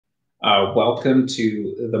Welcome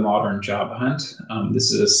to the Modern Job Hunt.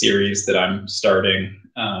 This is a series that I'm starting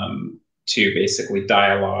to basically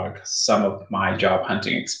dialogue some of my job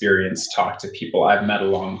hunting experience, talk to people I've met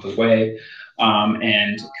along the way.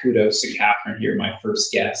 And kudos to Catherine here, my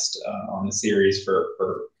first guest on the series,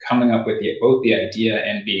 for coming up with both the idea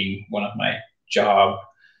and being one of my job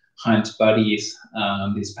hunt buddies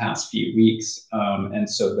these past few weeks. And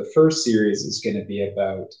so the first series is going to be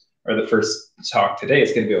about, or the first talk today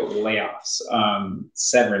is going to be about layoffs,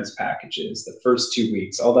 severance packages, the first 2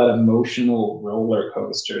 weeks, all that emotional roller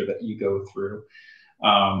coaster that you go through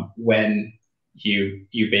when you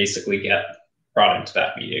basically get brought into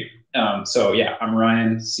that meeting. So yeah, I'm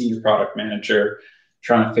Ryan, senior product manager,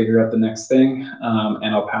 trying to figure out the next thing,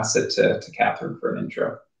 and I'll pass it to Catherine for an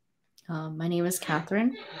intro. My name is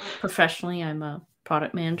Catherine. Professionally, I'm a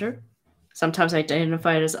product manager. Sometimes I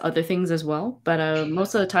identify it as other things as well, but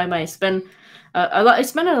most of the time I spend I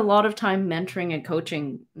spend a lot of time mentoring and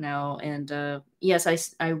coaching now. And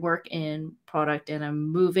yes, I work in product, and I'm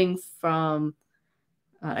moving from.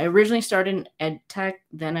 I originally started in ed tech,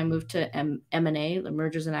 then I moved to M&A, the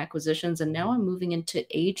mergers and acquisitions, and now I'm moving into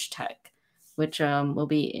age tech, which will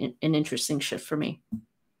be an interesting shift for me.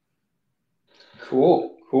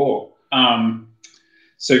 Cool.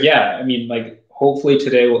 So yeah, I mean, like, hopefully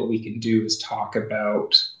today what we can do is talk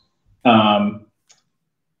about um,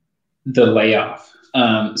 the layoff.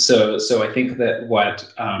 So I think that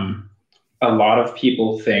what a lot of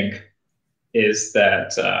people think is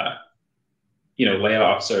that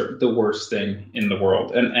layoffs are the worst thing in the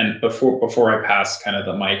world. And before I pass kind of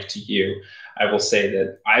the mic to you, I will say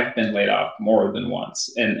that I've been laid off more than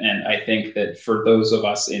once, and I think that for those of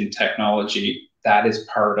us in technology, that is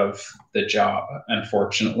part of the job.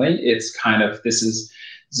 Unfortunately, it's kind of this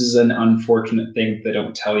is an unfortunate thing they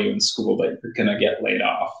don't tell you in school, that you're going to get laid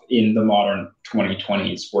off in the modern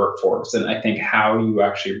 2020s workforce. And I think how you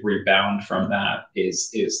actually rebound from that is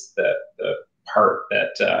the part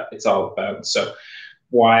that it's all about. So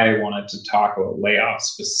why I wanted to talk about layoffs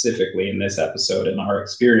specifically in this episode and our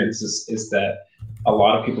experiences is that a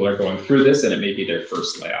lot of people are going through this, and it may be their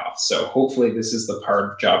first layoff. So hopefully this is the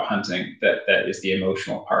part of job hunting that is the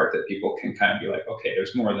emotional part, that people can kind of be like, okay,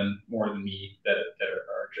 there's more than me that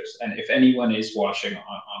are just. And if anyone is watching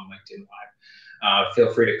on LinkedIn Live,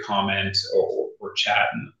 feel free to comment or chat,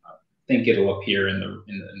 and I think it'll appear in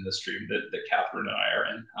the stream that Catherine and I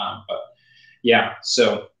are in. But yeah,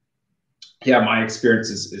 so yeah, my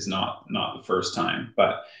experience is not the first time,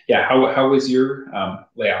 but yeah, how was your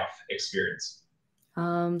layoff experience?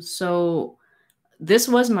 So this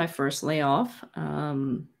was my first layoff.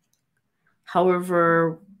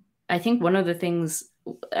 However, I think one of the things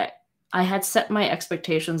I had set my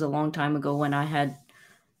expectations a long time ago when I had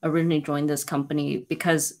originally joined this company,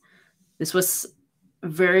 because this was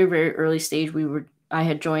very, very early stage. I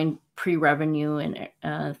had joined pre-revenue and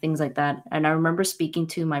things like that. And I remember speaking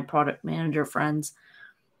to my product manager friends,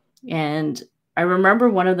 and I remember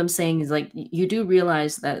one of them saying, is like, you do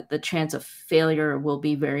realize that the chance of failure will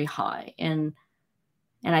be very high. And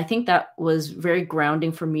I think that was very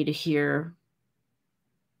grounding for me to hear.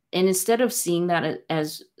 And instead of seeing that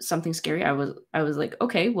as something scary, I was like,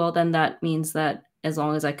 okay, well then that means that as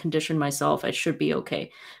long as I condition myself, I should be okay.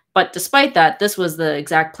 But despite that, this was the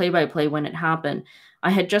exact play-by-play when it happened. I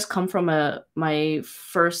had just come from my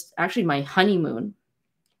honeymoon.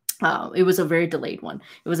 It was a very delayed one.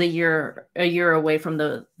 It was a year away from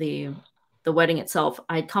the wedding itself.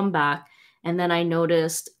 I'd come back, and then I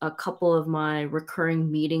noticed a couple of my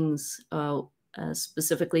recurring meetings,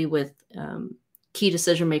 specifically with key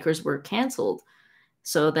decision makers, were canceled.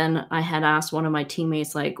 So then I had asked one of my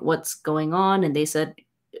teammates, like, what's going on? And they said,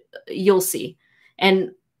 you'll see.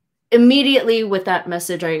 And immediately with that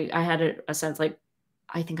message, I had a sense like,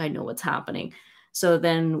 I think I know what's happening. So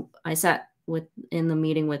then I sat in the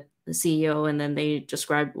meeting with the CEO, and then they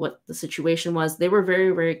described what the situation was. They were very,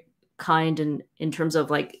 very kind in terms of,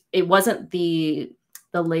 like, it wasn't the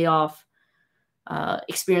layoff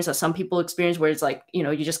experience that some people experience, where it's like,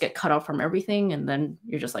 you just get cut off from everything, and then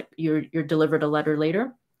you're just like, you're delivered a letter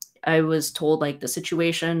later. I was told, like, the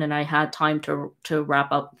situation, and I had time to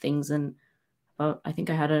wrap up things. And I think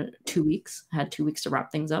I had 2 weeks. I had 2 weeks to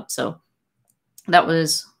wrap things up. So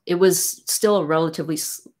it was still a relatively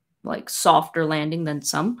like softer landing than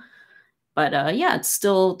some, but yeah, it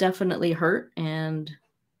still definitely hurt and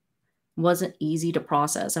wasn't easy to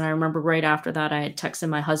process. And I remember right after that, I had texted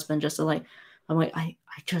my husband just to, like, I'm like, I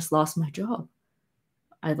just lost my job.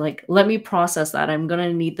 I like, let me process that. I'm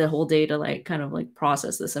gonna need the whole day to, like, kind of like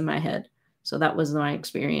process this in my head. So that was my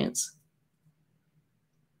experience.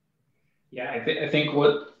 Yeah, I think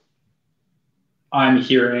what I'm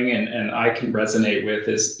hearing and I can resonate with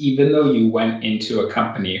is even though you went into a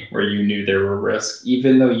company where you knew there were risks,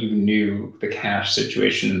 even though you knew the cash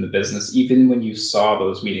situation in the business, even when you saw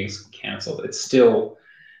those meetings canceled, it still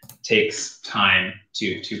takes time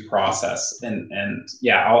to process. And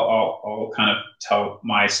yeah, I'll kind of tell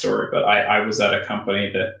my story, but I was at a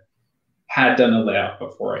company that had done a layoff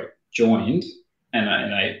before I joined, and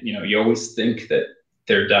I you always think that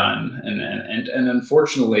they're done, and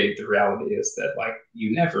unfortunately the reality is that like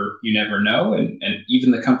you never know, and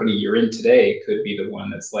even the company you're in today could be the one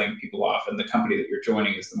that's laying people off, and the company that you're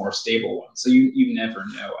joining is the more stable one. So you never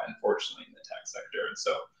know, unfortunately, in the tech sector. And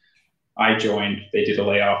so I joined, they did a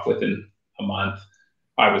layoff within a month.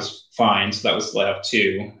 I was fine, so that was layoff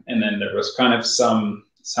two, and then there was kind of some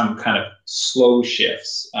kind of slow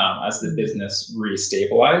shifts as the business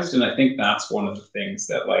restabilized. And I think that's one of the things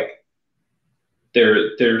that like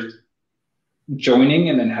they're joining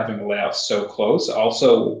and then having a layoff so close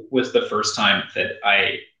also was the first time that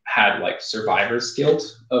I had like survivor's guilt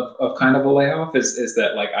of kind of a layoff, is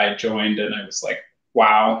that like I joined and I was like,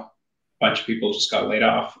 wow, a bunch of people just got laid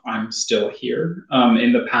off. I'm still here.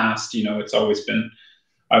 In the past, it's always been,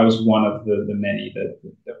 I was one of the many that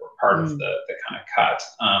were part of the kind of cut.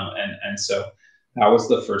 And so that was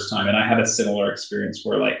the first time. And I had a similar experience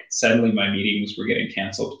where like suddenly my meetings were getting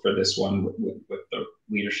canceled for this one with the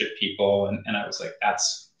leadership people. And I was like,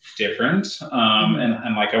 that's different.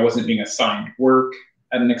 And like I wasn't being assigned work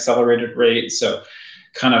at an accelerated rate. So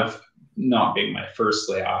kind of not being my first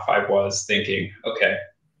layoff, I was thinking, okay,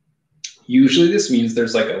 usually this means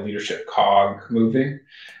there's like a leadership cog moving.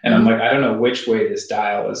 And I'm like, I don't know which way this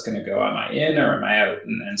dial is going to go. Am I in or am I out?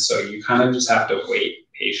 And so you kind of just have to wait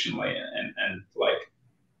patiently. And like,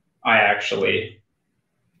 I actually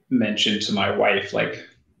mentioned to my wife, like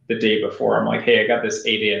the day before, I'm like, hey, I got this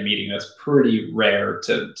 8 a.m. meeting. That's pretty rare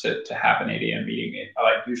to have an 8 a.m. meeting.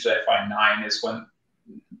 Like usually I find 9 is when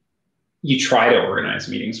you try to organize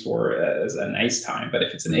meetings for as a nice time. But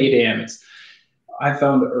if it's an 8 a.m., I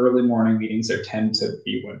found the early morning meetings there tend to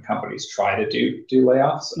be when companies try to do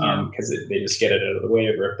layoffs because they just get it out of the way,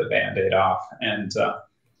 rip the Band-Aid off. And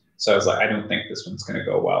so I was like, I don't think this one's going to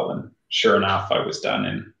go well. And sure enough, I was done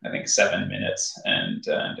in, I think, 7 minutes. And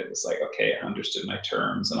it was like, okay, I understood my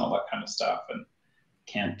terms and all that kind of stuff. And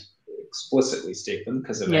can't explicitly state them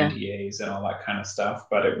because of NDAs and all that kind of stuff.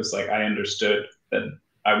 But it was like, I understood that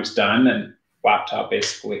I was done, and laptop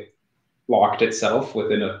basically locked itself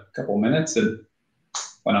within a couple minutes and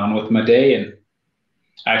went on with my day. And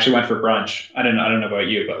I actually went for brunch. I don't know about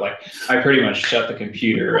you, but like I pretty much shut the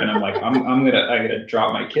computer and I'm like, I gotta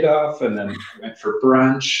drop my kid off, and then went for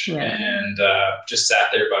brunch and just sat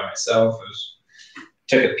there by myself.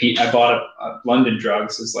 Took a peek. I bought a London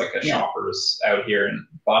Drugs is like a Shoppers out here, and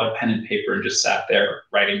bought a pen and paper and just sat there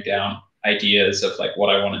writing down ideas of like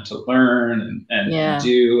what I wanted to learn and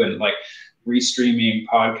do, and like restreaming,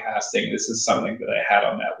 podcasting. This is something that I had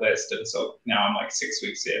on that list. And so now I'm like 6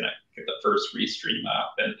 weeks in, I get the first restream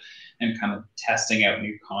up and kind of testing out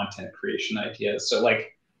new content creation ideas. So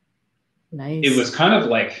like, nice. It was kind of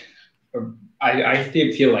like, I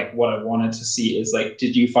feel like what I wanted to see is like,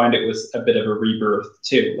 did you find it was a bit of a rebirth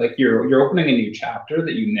too? Like you're opening a new chapter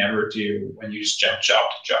that you never do when you just jump job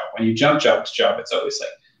to job. When you jump job to job, it's always like,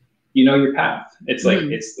 your path. It's like,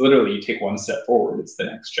 it's literally, you take one step forward, it's the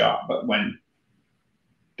next job. But when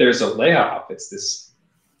there's a layoff, it's this,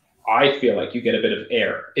 I feel like you get a bit of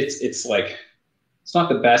air. It's like, it's not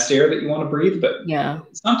the best air that you want to breathe, but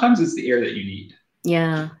sometimes it's the air that you need.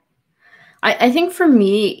 Yeah. I think for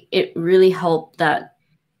me, it really helped that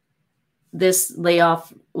this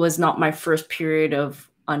layoff was not my first period of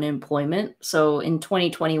unemployment. So in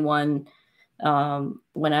 2021,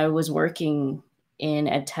 when I was working in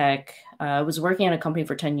ed tech, I was working at a company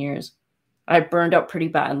for 10 years. I burned out pretty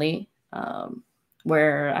badly,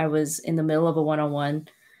 where I was in the middle of a one-on-one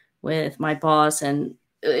with my boss, and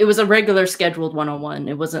it was a regular scheduled one-on-one.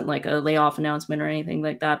 It wasn't like a layoff announcement or anything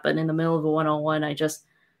like that. But in the middle of a one-on-one, I just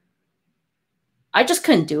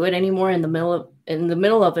couldn't do it anymore. In the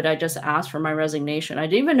middle of it, I just asked for my resignation. I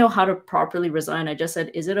didn't even know how to properly resign. I just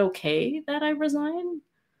said, "Is it okay that I resign?"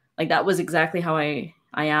 Like that was exactly how I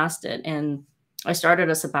asked it. And I started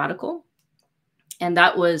a sabbatical, and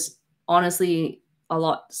that was honestly a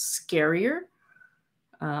lot scarier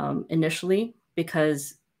initially,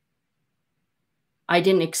 because I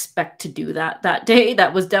didn't expect to do that day.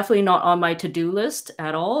 That was definitely not on my to-do list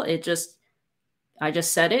at all. I just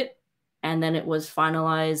said it, and then it was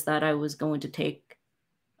finalized that I was going to take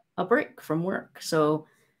a break from work. So,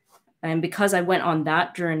 and because I went on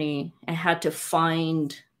that journey, I had to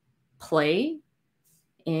find play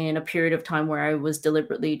in a period of time where I was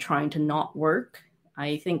deliberately trying to not work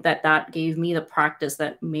I think that that gave me the practice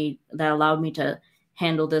that allowed me to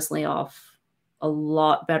handle this layoff a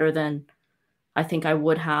lot better than I think I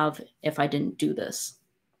would have if I didn't do this.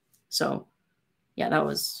 So yeah, that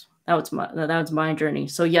was my journey.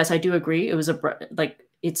 So yes, I do agree. It was like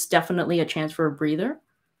it's definitely a chance for a breather,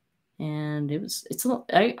 and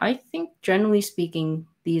I think generally speaking,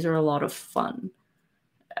 these are a lot of fun.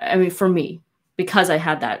 I mean, for me, because I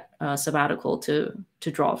had that sabbatical to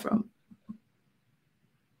draw from.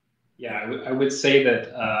 Yeah, I would say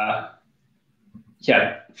that,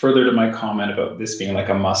 yeah, further to my comment about this being like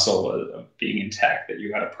a muscle of being in tech that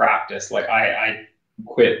you got to practice. Like I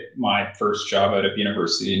quit my first job out of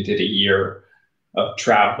university and did a year of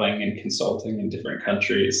traveling and consulting in different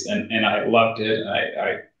countries, and I loved it.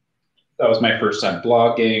 I that was my first time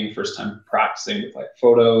blogging, first time practicing with like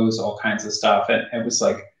photos, all kinds of stuff, and it was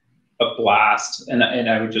like a blast. And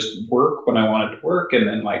I would just work when I wanted to work, and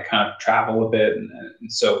then like kind of travel a bit, and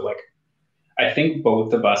so like I think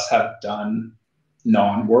both of us have done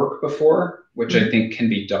non-work before, which I think can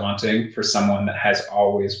be daunting for someone that has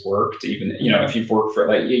always worked. Even if you've worked for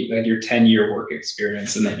like your 10-year work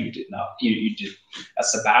experience, and then you did not you did a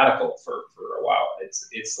sabbatical for a while.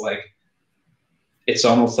 It's like it's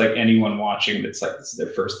almost like anyone watching that's like this is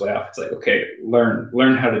their first layoff. It's like, okay,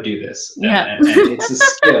 learn how to do this, and it's a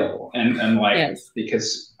skill, and like Yes.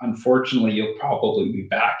 because unfortunately you'll probably be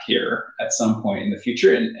back here at some point in the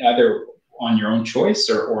future, and either on your own choice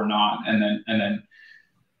or not, and then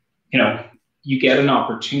you get an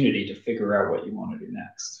opportunity to figure out what you want to do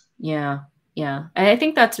next. Yeah, yeah. And I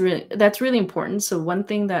think that's really important. So one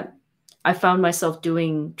thing that I found myself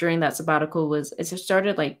doing during that sabbatical was I just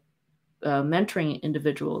started like mentoring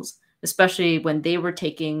individuals, especially when they were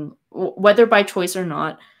taking, whether by choice or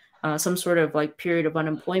not, some sort of like period of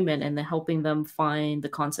unemployment, and then helping them find the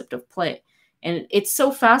concept of play. And it's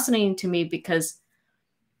so fascinating to me because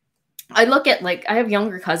I look at like I have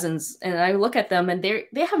younger cousins and I look at them and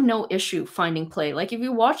they have no issue finding play. Like if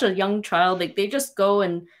you watch a young child, like they just go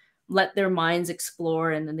and let their minds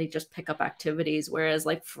explore and then they just pick up activities. Whereas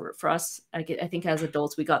like for us, I think as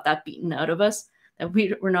adults we got that beaten out of us that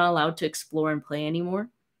we're not allowed to explore and play anymore.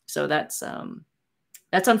 So that's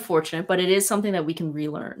unfortunate, but it is something that we can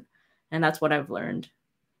relearn, and that's what I've learned.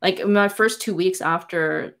 Like in my first 2 weeks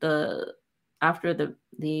after the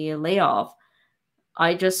layoff,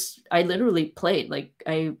 I literally played like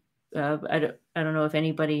I don't know if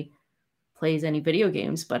anybody plays any video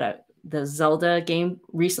games, but the Zelda game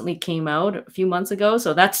recently came out a few months ago,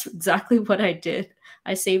 so that's exactly what I did.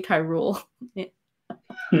 I saved Hyrule.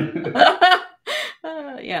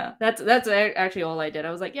 Yeah, that's actually all I did.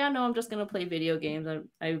 I was like, yeah, no, I'm just gonna play video games.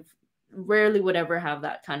 I rarely would ever have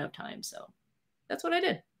that kind of time, so that's what I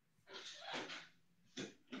did.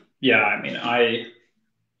 Yeah, I mean, I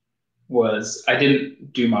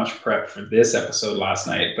didn't do much prep for this episode last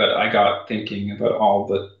night, but I got thinking about all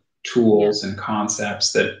the Yeah, tools and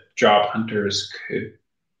concepts that job hunters could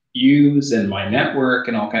use in my network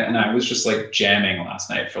and all kind. And I was just like jamming last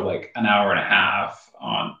night for like an hour and a half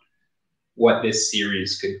on what this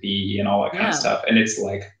series could be and all that kind of yeah, stuff. And it's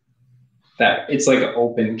like an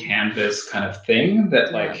open canvas kind of thing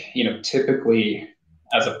that yeah, like typically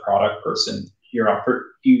as a product person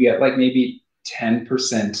you get like maybe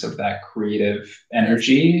 10% of that creative yes,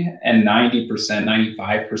 energy, and 90%,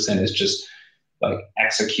 95% is just like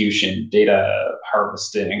execution, data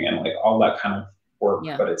harvesting, and like all that kind of work.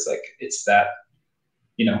 yeah, But it's like it's that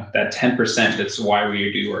 10% that's why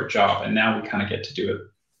we do our job, and now we kind of get to do it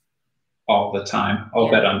all the time, all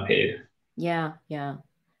yeah, bet unpaid. yeah, yeah.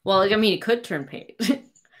 Well, like, I mean, it could turn paid.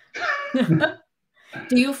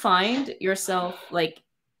 Do you find yourself like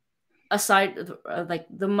aside like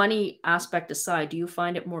the money aspect aside, do you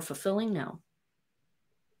find it more fulfilling now?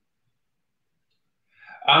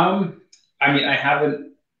 I mean, I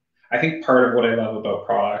haven't. I think part of what I love about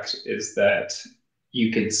product is that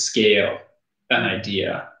you can scale an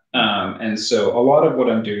idea. And so a lot of what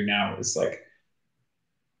I'm doing now is like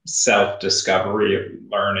self discovery,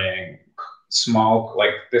 learning, small,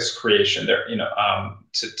 like this creation there,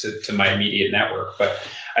 to my immediate network. But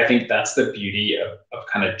I think that's the beauty of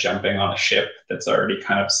kind of jumping on a ship that's already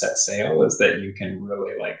kind of set sail, is that you can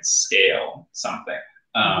really like scale something.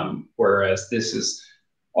 Mm-hmm. Whereas this is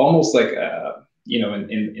almost like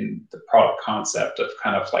in the product concept of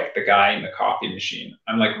kind of like the guy in the coffee machine.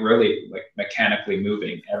 I'm like really like mechanically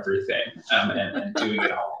moving everything, and doing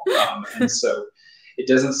it all. And so it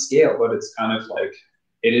doesn't scale, but it's kind of like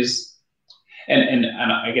it is. And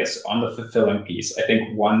I guess on the fulfilling piece, I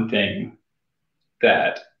think one thing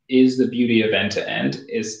that is the beauty of end to end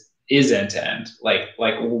is end to end. Like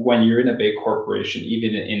when you're in a big corporation,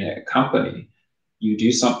 even in a company, you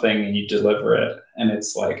do something and you deliver it, and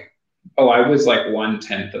it's like, oh, I was like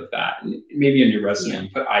 1/10 of that. Maybe in your resume Yeah. you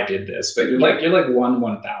put I did this, but Yeah. you're like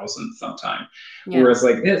 1/1000th sometime. Yeah. Whereas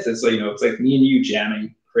like this, it's like, it's like me and you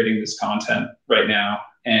jamming, creating this content right now,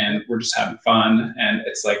 and Yep. we're just having fun. And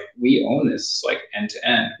it's like we own this like end to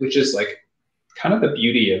end, which is like kind of the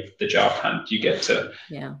beauty of the job hunt.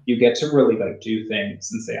 Yeah. You get to really like do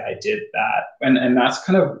things and say I did that, and that's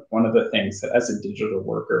kind of one of the things that as a digital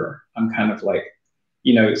worker I'm kind of like,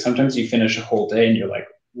 sometimes you finish a whole day and you're like,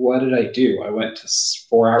 what did I do? I went to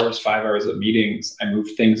 4 hours, 5 hours of meetings. I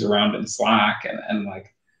moved things around in Slack, and like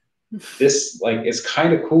this, like, it's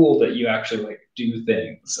kind of cool that you actually like do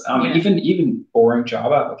things. Yeah. Even boring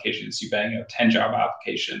job applications, you bang out 10 job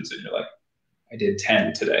applications and you're like, I did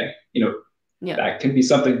 10 today. Yeah. That can be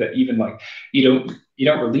something that even like you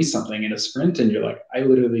don't release something in a sprint and you're like, I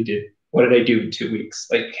literally did, what did I do in 2 weeks?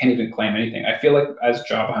 Like, can't even claim anything. I feel like as a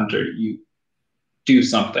job hunter, you do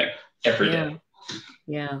something every day. Yeah.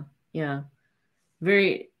 Yeah. Yeah.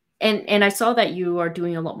 Very. And I saw that you are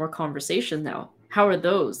doing a lot more conversation now. How are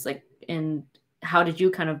those like? And how did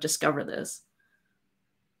you kind of discover this?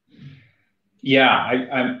 Yeah,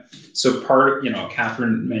 I'm so part,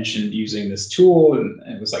 Catherine mentioned using this tool, and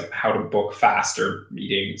it was like how to book faster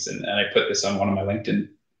meetings. And I put this on one of my LinkedIn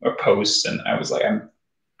posts, and I was like, I'm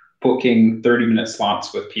booking 30-minute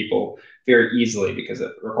slots with people very easily because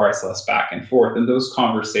it requires less back and forth. And those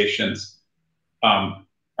conversations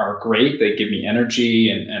are great. They give me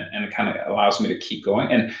energy, and it kind of allows me to keep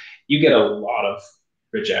going. And you get a lot of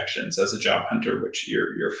rejections as a job hunter, which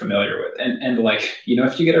you're familiar with. And like,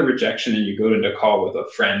 if you get a rejection and you go into a call with a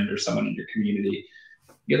friend or someone in your community,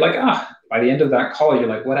 you're like, by the end of that call, you're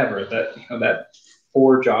like, whatever, that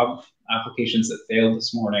 4 job applications that failed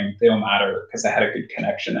this morning, they don't matter because I had a good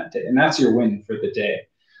connection that day. And that's your win for the day.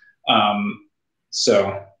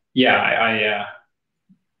 So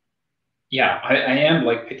yeah, I am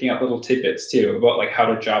like picking up little tidbits too about like how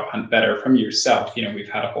to job hunt better from yourself. We've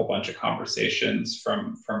had a whole bunch of conversations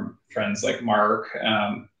from friends like Mark,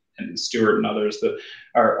 and Stuart and others that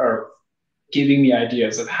are giving me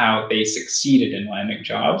ideas of how they succeeded in landing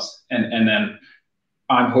jobs. And then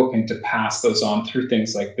I'm hoping to pass those on through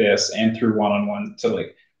things like this and through one-on-one to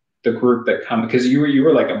like the group that come, because you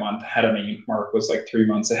were like a month ahead of me. Mark was like 3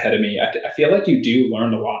 months ahead of me. I feel like you do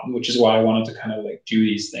learn a lot, which is why I wanted to kind of like do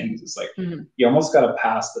these things. It's like Mm-hmm. you almost got to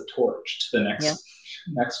pass the torch to the Yeah.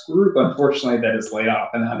 next group, unfortunately, that is laid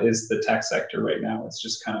off, and that is the tech sector right now. It's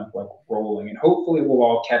just kind of like rolling, and hopefully we'll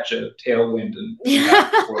all catch a tailwind and be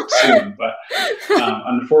back to work soon. But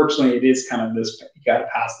unfortunately, it is kind of this, you got to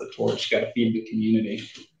pass the torch, you got to feed the community.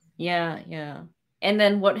 Yeah. Yeah. And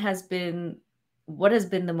then what has been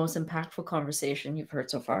the most impactful conversation you've heard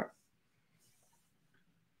so far?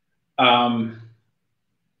 um,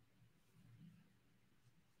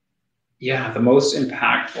 yeah, the most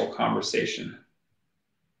impactful conversation,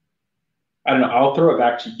 I don't know, I'll throw it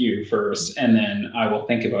back to you first and then I will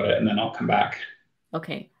think about it and then I'll come back.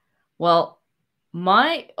 Okay. Well,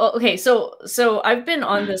 okay, so I've been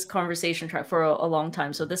on this conversation track for a long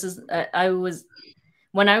time. So this is I was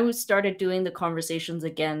when I was started doing the conversations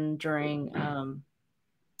again during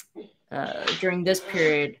this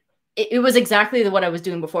period, it was exactly what I was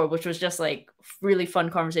doing before, which was just like really fun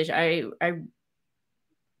conversation. I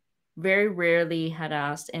very rarely had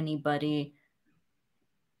asked anybody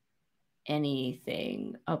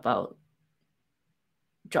anything about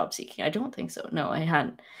job seeking. I don't think so. No, I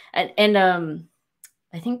hadn't. And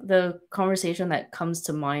I think the conversation that comes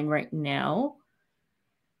to mind right now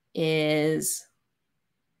is,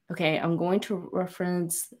 okay, I'm going to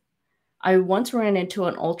reference, I once ran into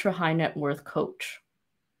an ultra high net worth coach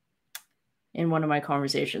in one of my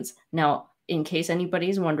conversations. Now, in case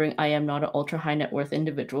anybody's wondering, I am not an ultra high net worth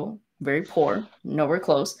individual, very poor, nowhere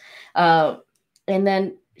close. And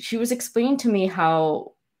then she was explaining to me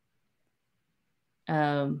how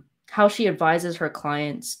she advises her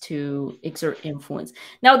clients to exert influence.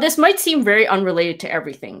 Now, this might seem very unrelated to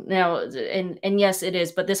everything. Now, and yes, it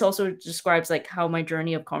is, but this also describes like how my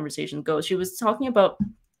journey of conversation goes. She was talking about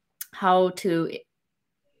how to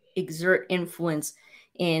exert influence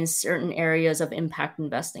in certain areas of impact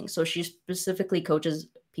investing. So she specifically coaches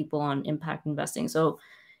people on impact investing. So,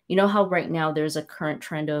 you know how right now there's a current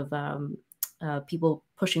trend of people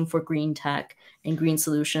pushing for green tech and green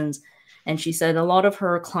solutions. And she said a lot of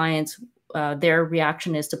her clients, their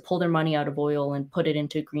reaction is to pull their money out of oil and put it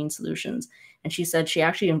into green solutions. And she said she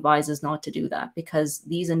actually advises not to do that because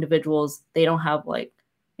these individuals, they don't have like,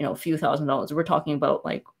 a few $1,000s. We're talking about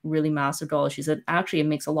like really massive dollars. She said actually it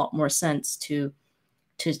makes a lot more sense to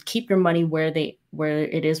keep your money where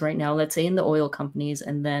it is right now, let's say in the oil companies,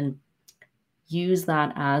 and then use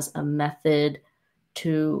that as a method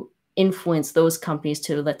to influence those companies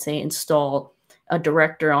to, let's say, install a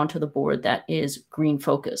director onto the board that is green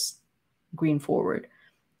focused, green forward.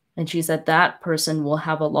 And she said that person will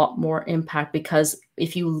have a lot more impact, because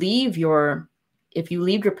if you leave your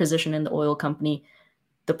position in the oil company,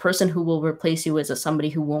 the person who will replace you is somebody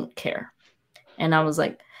who won't care. And I was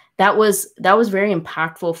like, that was very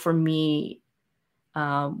impactful for me,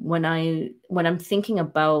 when I'm thinking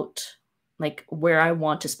about like where I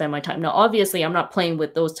want to spend my time. Now, obviously, I'm not playing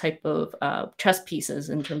with those type of chess pieces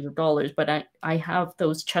in terms of dollars, but I have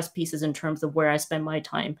those chess pieces in terms of where I spend my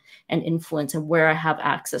time and influence and where I have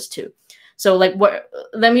access to. So like,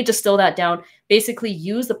 let me distill that down. Basically,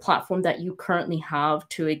 use the platform that you currently have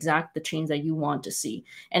to exact the change that you want to see.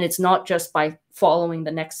 And it's not just by following the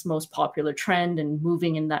next most popular trend and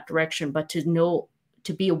moving in that direction, but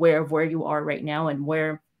to be aware of where you are right now and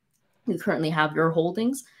where you currently have your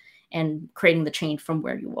holdings, and creating the change from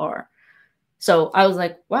where you are. So I was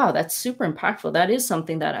like, wow, that's super impactful. That is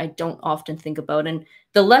something that I don't often think about. And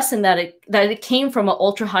the lesson that it came from an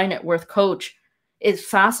ultra high net worth coach is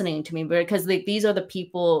fascinating to me, because like these are the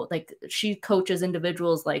people, like she coaches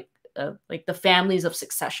individuals like the Families of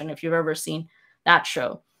Succession, if you've ever seen that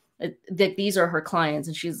show. These are her clients,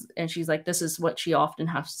 and she's like, this is what she often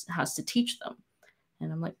has to teach them.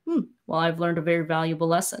 And I'm like, well, I've learned a very valuable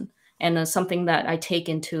lesson, and something that I take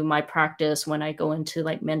into my practice when I go into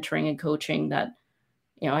like mentoring and coaching, that,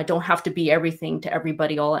 I don't have to be everything to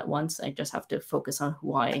everybody all at once. I just have to focus on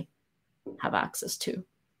who I have access to.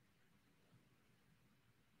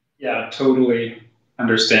 Yeah, totally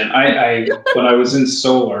understand. I when I was in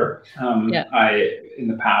solar, Yeah. in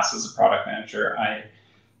the past as a product manager, I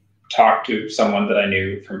talked to someone that I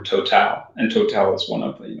knew from Total, and Total is one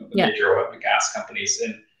of the major oil and gas companies,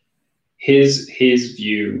 and his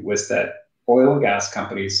view was that oil and gas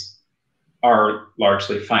companies are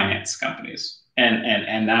largely finance companies,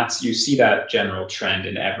 and that's, you see that general trend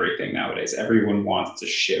in everything nowadays. Everyone wants to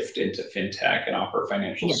shift into fintech and offer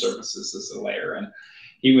financial services as a layer. And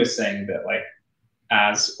he was saying that like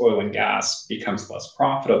as oil and gas becomes less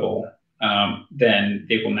profitable, then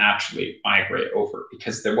they will naturally migrate over,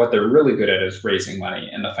 because what they're really good at is raising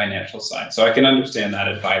money in the financial side. So I can understand that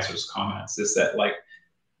advisor's comments, is that like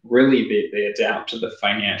really they adapt to the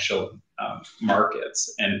financial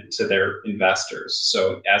markets and to their investors.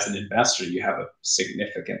 So as an investor, you have a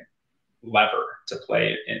significant lever to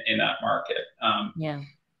play in that market.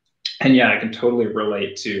 And yeah, I can totally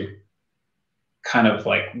relate to kind of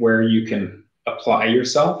like where you can apply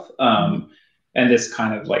yourself. And this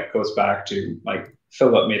kind of like goes back to like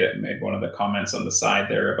Philip made one of the comments on the side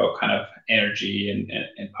there about kind of energy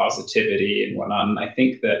and positivity and whatnot. And I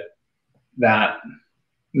think that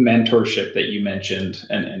mentorship that you mentioned,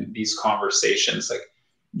 and these conversations, like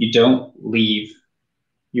you don't leave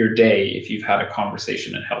your day if you've had a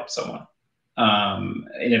conversation and helped someone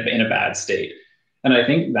in a bad state. And I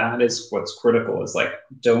think that is what's critical, is like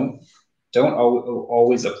don't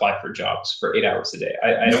always apply for jobs for 8 hours a day.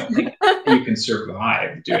 I don't think you can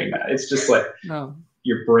survive doing that. It's just like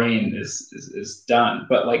your brain is done.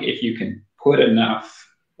 But like if you can put enough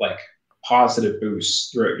like positive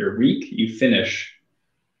boosts throughout your week, you finish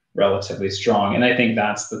relatively strong. And I think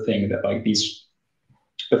that's the thing, that like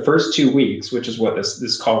the first 2 weeks, which is what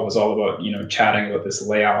this call was all about, chatting about this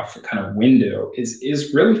layoff kind of window,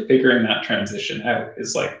 is really figuring that transition out.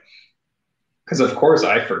 Is like, because of course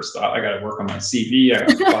I first thought I got to work on my CV, I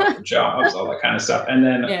got to apply for jobs, all that kind of stuff. And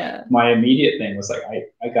then my immediate thing was like,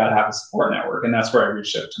 I got to have a support network. And that's where I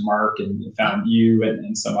reached out to Mark and found you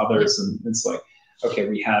and some others. And it's like, okay,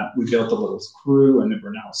 we built a little crew, and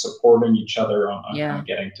we're now supporting each other on kind of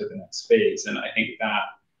getting to the next phase. And I think that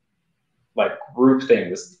like group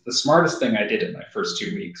thing was the smartest thing I did in my first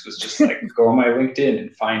 2 weeks, was just like go on my LinkedIn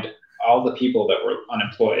and find all the people that were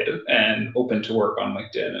unemployed and open to work on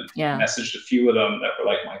LinkedIn, and messaged a few of them that were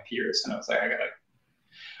like my peers. And I was like,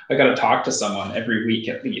 I got to talk to someone every week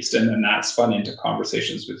at least. And then that spun into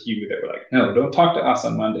conversations with you that were like, no, don't talk to us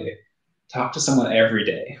on Monday. Talk to someone every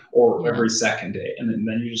day or every second day. And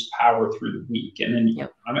then you just power through the week. And then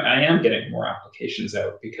I am getting more applications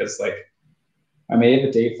out, because like I may have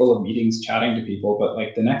a day full of meetings chatting to people, but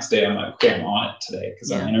like the next day I'm like, okay, I'm on it today because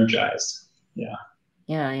I'm energized.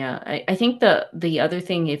 I think the other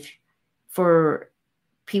thing, for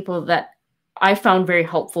people that I found very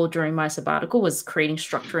helpful during my sabbatical, was creating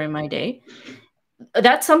structure in my day.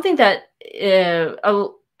 That's something that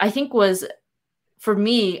I think was, for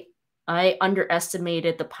me, I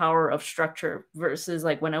underestimated the power of structure versus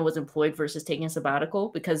like when I was employed versus taking a sabbatical,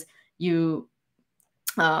 because you,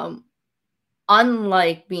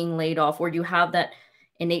 unlike being laid off, where you have that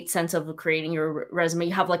innate sense of creating your resume.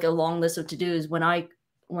 You have like a long list of to-dos. When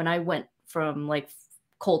I went from like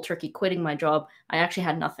cold turkey quitting my job, I actually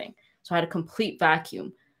had nothing. So I had a complete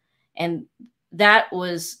vacuum. And that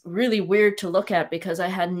was really weird to look at because I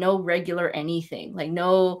had no regular anything, like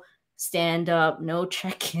no stand up, no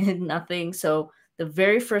check in, nothing. So the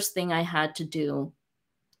very first thing I had to do,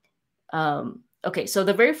 so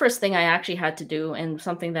the very first thing I actually had to do, and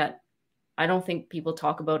something that I don't think people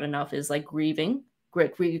talk about enough, is like grieving.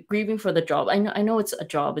 Grieving for the job. I know it's a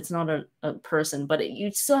job, it's not a person, but you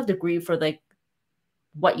still have to grieve for like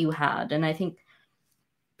what you had. And I think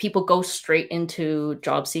people go straight into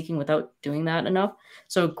job seeking without doing that enough.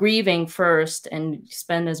 So grieving first and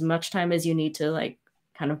spend as much time as you need to like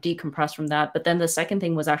kind of decompress from that. But then the second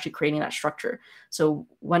thing was actually creating that structure. So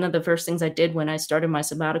one of the first things I did when I started my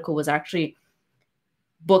sabbatical was actually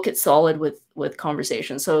book it solid with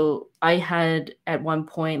conversations. So I had at one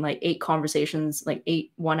point like 8 conversations, like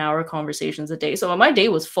 8 1-hour conversations a day. So my day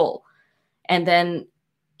was full. And then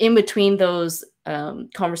in between those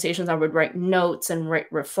conversations, I would write notes and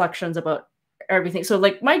write reflections about everything. So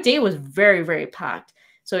like my day was very, very packed.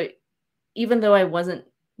 So even though I wasn't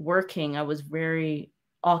working, I was very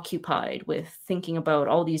occupied with thinking about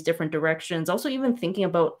all these different directions. Also, even thinking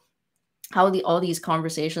about how all these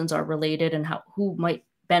conversations are related and who might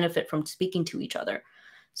benefit from speaking to each other.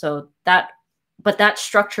 So that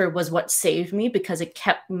structure was what saved me, because it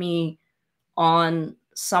kept me on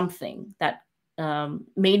something that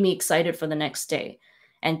made me excited for the next day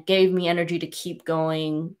and gave me energy to keep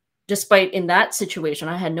going. Despite in that situation,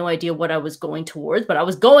 I had no idea what I was going towards, but I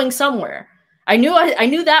was going somewhere. I knew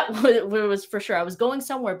that was for sure. I was going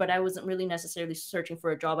somewhere, but I wasn't really necessarily searching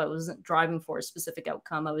for a job. I wasn't driving for a specific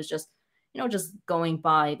outcome. I was just going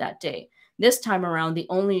by that day. This time around,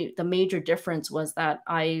 the major difference was that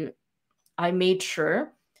I made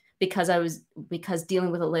sure, because dealing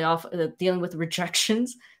with a layoff, dealing with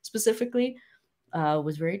rejections specifically,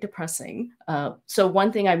 was very depressing. So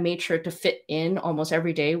one thing I made sure to fit in almost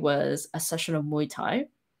every day was a session of Muay Thai.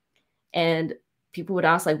 And people would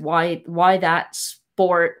ask, like, why that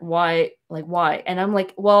sport? Why? And I'm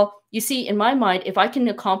like, well, you see, in my mind, if I can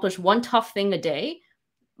accomplish one tough thing a day,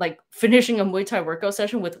 like finishing a Muay Thai workout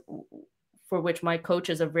session for which my coach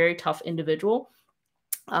is a very tough individual,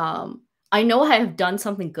 I know I have done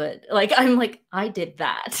something good. Like, I'm like, I did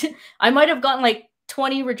that. I might have gotten like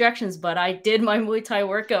 20 rejections, but I did my Muay Thai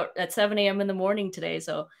workout at 7 a.m. in the morning today.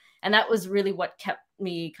 So, and that was really what kept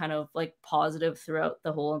me kind of like positive throughout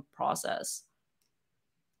the whole process.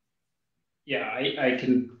 Yeah, I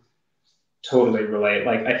can totally relate.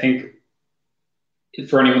 Like, I think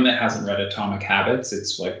for anyone that hasn't read Atomic Habits,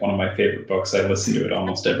 it's like one of my favorite books. I listen to it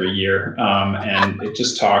almost every year. And it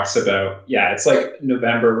just talks about, yeah, it's like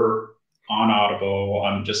November on Audible.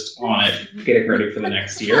 I'm just on it, getting ready for the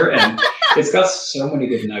next year. And it's got so many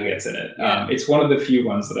good nuggets in it. Yeah. It's one of the few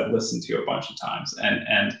ones that I've listened to a bunch of times.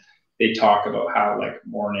 And they talk about how like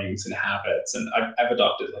mornings and habits, and I've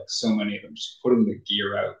adopted like so many of them, just putting the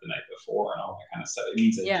gear out the night before and all that kind of stuff. It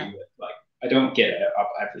means I do it. Like, I don't get it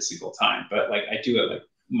up every single time, but like I do it like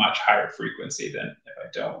much higher frequency than if I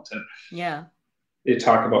don't. And yeah, they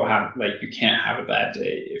talk about how like you can't have a bad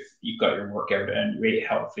day if you've got your workout and you ate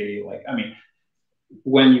healthy. Like, I mean,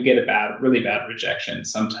 when you get a really bad rejection,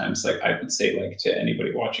 sometimes like I would say like to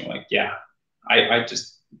anybody watching, like, yeah, I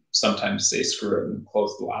just sometimes say screw it and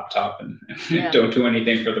close the laptop and don't do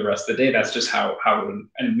anything for the rest of the day. That's just how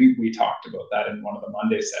and we talked about that in one of the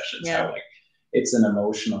Monday sessions, how like it's an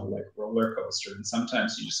emotional like roller coaster. And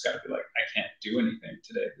sometimes you just got to be like, I can't do anything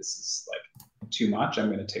today. This is like too much. I'm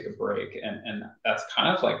going to take a break. And that's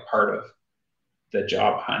kind of like part of the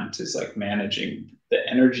job hunt, is like managing the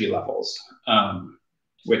energy levels,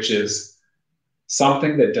 which is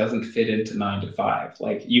something that doesn't fit into 9 to 5.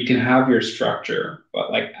 Like, you can have your structure,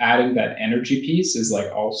 but like adding that energy piece is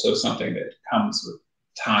like also something that comes with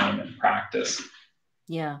time and practice.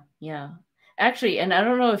 Yeah. Actually, and I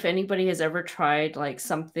don't know if anybody has ever tried like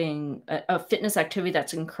a fitness activity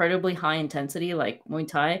that's incredibly high intensity, like Muay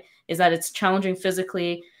Thai, is that it's challenging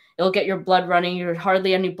physically. It'll get your blood running. You're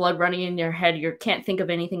hardly any blood running in your head. You can't think of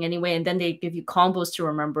anything anyway. And then they give you combos to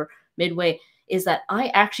remember midway. Is that I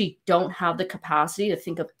actually don't have the capacity to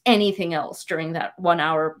think of anything else during that 1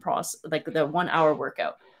 hour process, like the 1 hour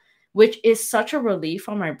workout, which is such a relief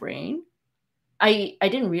on my brain. I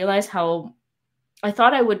didn't realize how I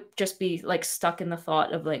thought I would just be like stuck in the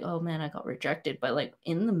thought of like, oh man, I got rejected. But like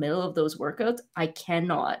in the middle of those workouts, I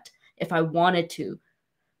cannot, if I wanted to,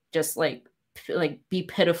 just like be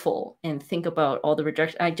pitiful and think about all the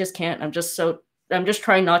rejection. I just can't. I'm just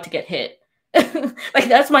trying not to get hit. Like,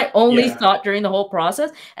 that's my only thought during the whole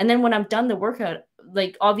process. And then when I'm done the workout,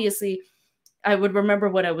 like obviously I would remember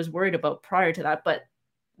what I was worried about prior to that, but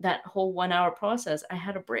that whole 1 hour process, I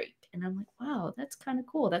had a break, and I'm like, wow, that's kind of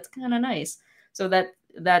cool. That's kind of nice. So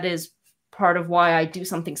that is part of why I do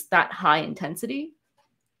something that high intensity,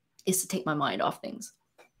 is to take my mind off things.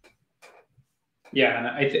 Yeah, and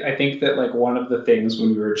I think that like one of the things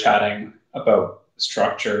when we were chatting about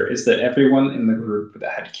structure is that everyone in the group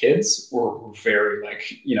that had kids were very like,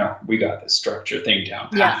 we got this structure thing down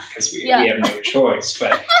pat because we have no choice.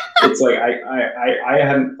 But it's like I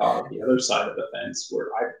hadn't thought of the other side of the fence where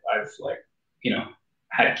I've like,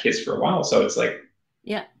 had kids for a while. So it's like,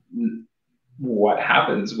 yeah, what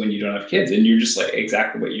happens when you don't have kids? And you're just like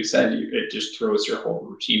exactly what you said. It just throws your whole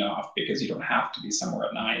routine off because you don't have to be somewhere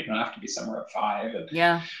at 9. You don't have to be somewhere at 5,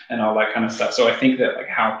 and all that kind of stuff. So I think that like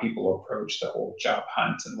how people approach the whole job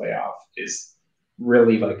hunt and layoff is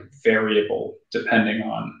really like variable depending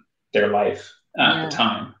on their life at the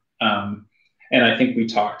time. And I think we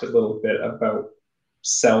talked a little bit about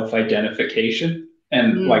self-identification,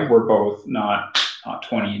 and like we're both not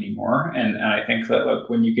 20 anymore. And I think that like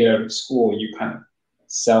when you get out of school, you kind of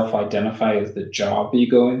self-identify as the job you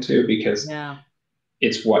go into because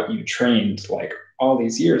it's what you trained like all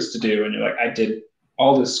these years to do. And you're like, I did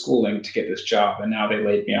all this schooling to get this job and now they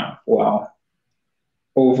laid me off. Well,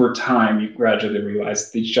 over time, you gradually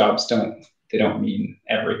realize these jobs don't mean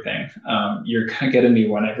everything. You're going to get a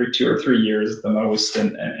new one every 2 or 3 years at the most.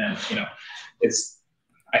 And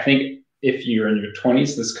I think if you're in your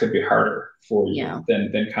 20s, this could be harder for you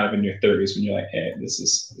than kind of in your 30s when you're like, hey, this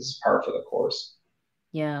is par for the course.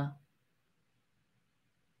 Yeah.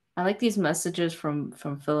 I like these messages from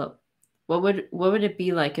Philip. What would it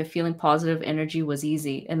be like if feeling positive energy was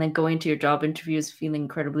easy, and then going to your job interviews feeling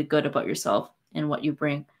incredibly good about yourself and what you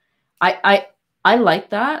bring? I like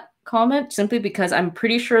that comment simply because I'm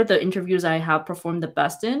pretty sure the interviews I have performed the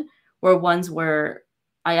best in were ones where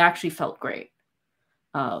I actually felt great.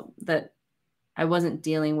 That I wasn't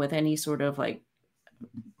dealing with any sort of like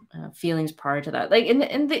feelings prior to that. Like in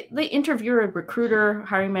the interviewer, recruiter,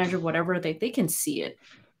 hiring manager, whatever, they can see it.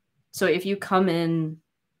 So if you come in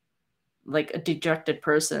like a dejected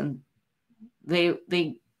person, they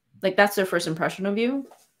like that's their first impression of you.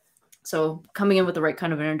 So coming in with the right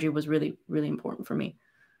kind of energy was really, really important for me.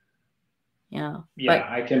 Yeah. Yeah,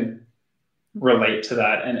 I can relate to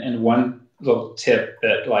that. And one little tip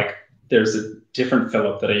that like there's a different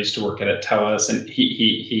Philip that I used to work at TELUS, and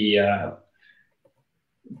he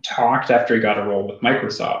talked after he got a role with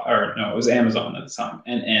Microsoft, or no, it was Amazon at the time.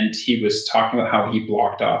 And he was talking about how he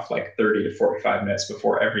blocked off like 30 to 45 minutes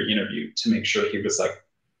before every interview to make sure he was like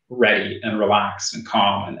ready and relaxed and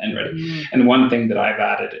calm and ready. And one thing that I've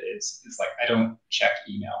added is like, I don't check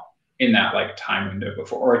email in that like time window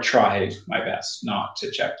before, or I try my best not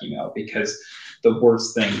to check email, because the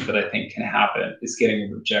worst thing that I think can happen is getting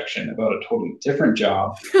a rejection about a totally different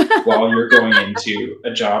job while you're going into a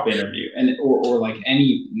job interview, and or like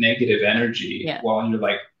any negative energy while you're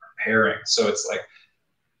like preparing. So it's like,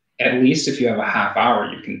 at least if you have a half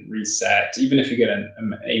hour, you can reset. Even if you get an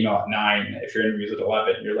email at 9, if your interview's at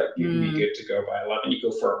 11, you're like, you can be good to go by 11. You go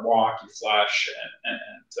for a walk, you flush,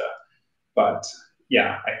 but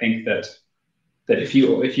yeah, I think that if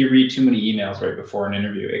you read too many emails right before an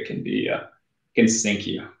interview, it can sink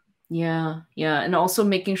you. Yeah. And also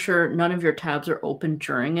making sure none of your tabs are open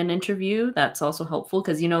during an interview. That's also helpful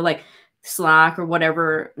because, like Slack or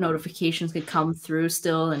whatever notifications could come through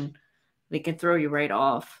still, and they can throw you right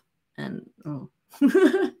off. And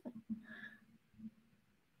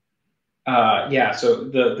yeah. So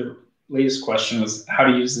the latest question was how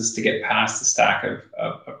to use this to get past the stack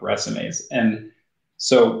of resumes. And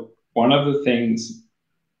so one of the things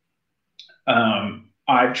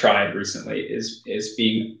I've tried recently is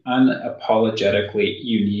being unapologetically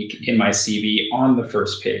unique in my CV on the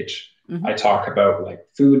first page. I talk about like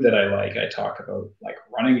food that I like. I talk about like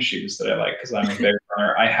running shoes that I like because I'm a big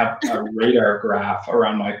runner. I have a radar graph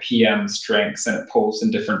around my PM strengths, and it pulls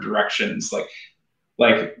in different directions,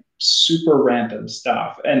 like super random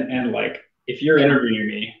stuff. And like if you're interviewing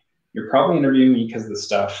me, you're probably interviewing me because of the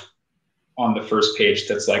stuff on the first page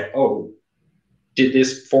that's like, oh, did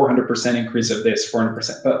this 400% increase of this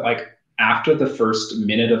 400%, but like after the first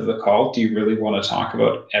minute of the call, do you really want to talk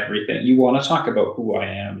about everything? You want to talk about who I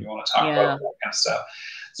am. You want to talk about that kind of stuff.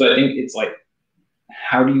 So I think it's like,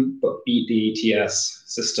 how do you beat the ATS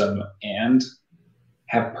system and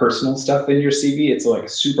have personal stuff in your CV? It's like a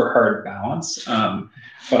super hard balance.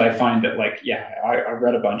 But I find that like, I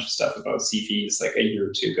read a bunch of stuff about CVs like a year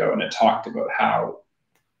or two ago, and it talked about how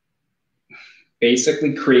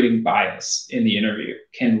basically creating bias in the interview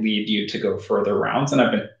can lead you to go further rounds. And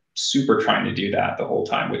I've been super trying to do that the whole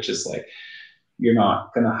time, which is like you're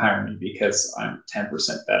not going to hire me because I'm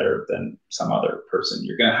 10% better than some other person.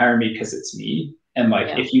 You're going to hire me because it's me. And like,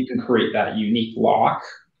 Yeah. if you can create that unique lock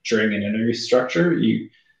during an interview structure, you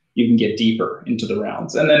can get deeper into the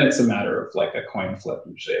rounds. And then it's a matter of like a coin flip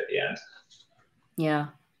usually at the end. Yeah.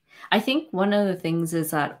 I think one of the things is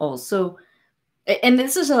that also, and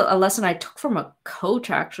this is a lesson I took from a coach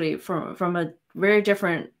actually, from a very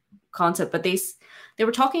different concept, but they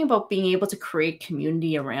were talking about being able to create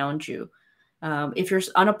community around you. If you're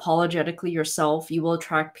unapologetically yourself, you will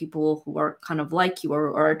attract people who are kind of like you,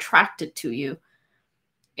 or are attracted to you.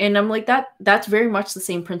 And I'm like, that's very much the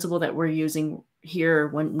same principle that we're using here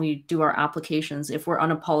when we do our applications. If we're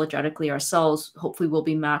unapologetically ourselves, hopefully we'll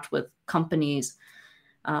be matched with companies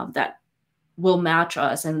that will match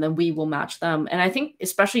us, and then we will match them. And I think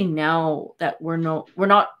especially now that we're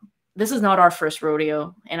not, this is not our first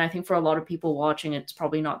rodeo. And I think for a lot of people watching, it's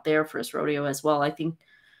probably not their first rodeo as well. I think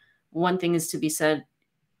one thing is to be said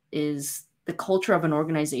is the culture of an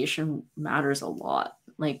organization matters a lot.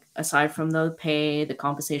 Like aside from the pay, the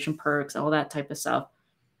compensation, perks, all that type of stuff,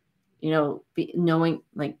 knowing,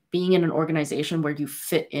 like, being in an organization where you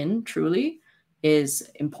fit in truly is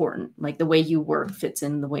important. Like the way you work fits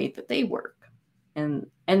in the way that they work. And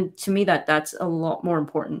to me, that's a lot more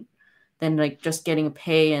important than like just getting a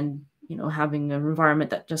pay and having an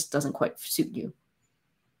environment that just doesn't quite suit you.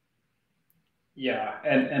 Yeah.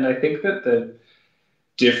 And I think that the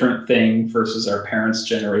different thing versus our parents'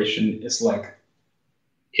 generation is like,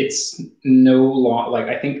 it's no long, like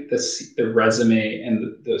I think the resume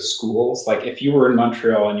and the schools, like if you were in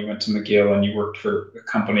Montreal and you went to McGill and you worked for a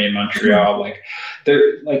company in Montreal, like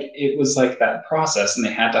there, like it was like that process and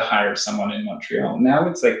they had to hire someone in Montreal. Now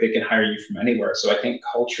it's like they can hire you from anywhere. So I think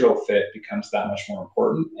cultural fit becomes that much more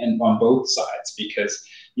important, and on both sides, because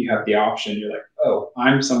you have the option. You're like, oh,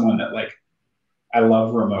 I'm someone that like, I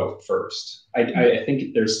love remote first. I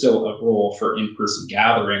think there's still a role for in-person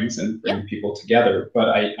gatherings and Yeah. bringing people together, but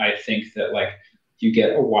I think that like you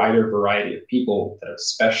get a wider variety of people that are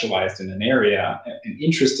specialized in an area and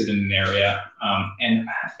interested in an area, and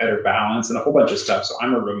have better balance and a whole bunch of stuff. So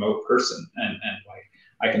I'm a remote person, and like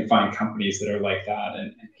I can find companies that are like that,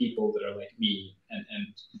 and people that are like me, and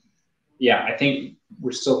yeah, I think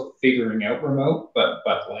we're still figuring out remote, but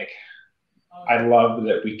like I love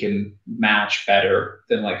that we can match better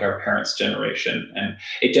than like our parents' generation. And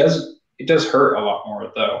it does hurt a lot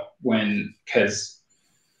more though, when, because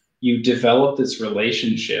you develop this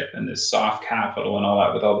relationship and this soft capital and all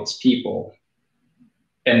that with all these people,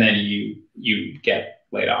 and then you get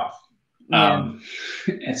laid off. Yeah.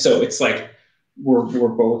 And so it's like we're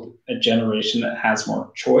both a generation that has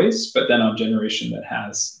more choice, but then a generation that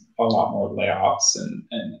has a lot more layoffs and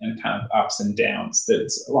kind of ups and downs.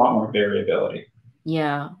 That's a lot more variability.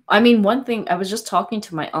 Yeah. I mean, one thing, I was just talking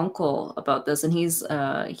to my uncle about this, and he's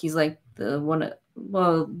like the one,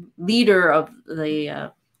 well, leader of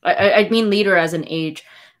the I mean leader as an age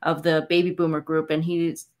of the baby boomer group, and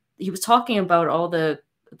he was talking about all the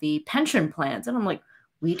pension plans, and I'm like,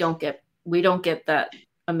 we don't get that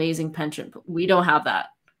amazing pension. We don't have that.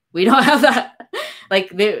 We don't have that. Like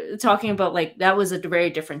they're talking about, like, that was a very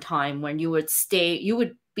different time when you would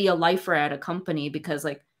be a lifer at a company because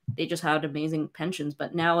like they just had amazing pensions.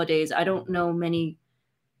 But nowadays, I don't know many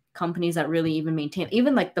companies that really even maintain,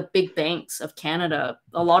 even like the big banks of Canada,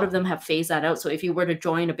 a lot of them have phased that out. So if you were to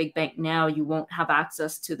join a big bank now, you won't have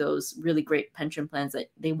access to those really great pension plans that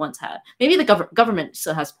they once had. Maybe the government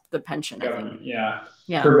still has good pension, I think. Yeah.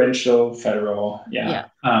 Yeah. Provincial, federal. Yeah.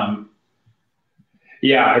 Yeah.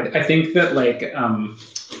 Yeah, I think that like,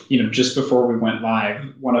 just before we went live,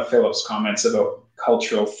 one of Philip's comments about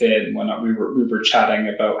cultural fit, and when we were chatting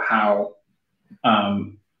about how,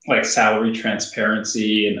 like salary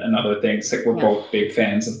transparency and other things, like we're both big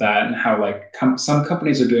fans of that, and how like some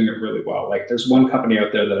companies are doing it really well. Like there's one company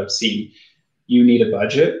out there that I've seen, you need a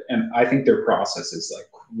budget, and I think their process is like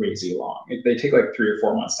crazy long. They take like 3 or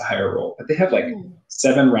 4 months to hire a role, but they have like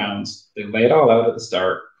 7 rounds. They lay it all out at the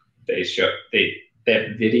start. They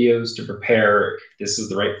have videos to prepare. This is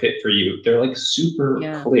the right fit for you. They're like super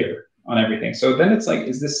clear on everything. So then it's like,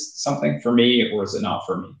 is this something for me or is it not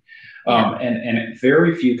for me? And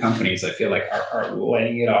very few companies, I feel like, are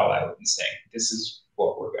laying it all out and saying, this is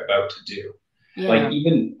what we're about to do. Yeah. Like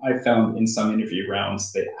even I found in some interview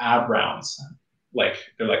rounds, the ad rounds, like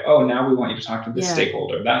they're like, oh, now we want you to talk to this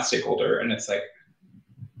stakeholder, that stakeholder. And it's like,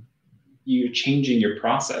 you're changing your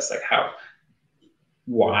process. Like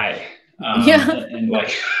why? And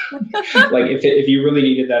like, like if you really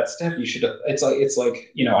needed that step, you should have, it's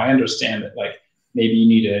like, I understand that like maybe you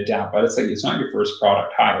need to adapt, but it's like, it's not your first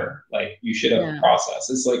product hire. Like you should have a Yeah. process.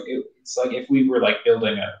 It's like if we were like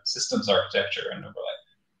building a systems architecture and we're like,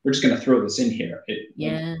 we're just going to throw this in here. It like,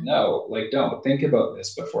 Yeah. no, like don't think about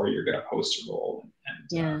this before you're going to post a role,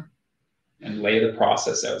 Yeah. and lay the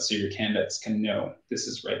process out so your candidates can know this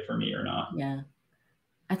is right for me or not. Yeah.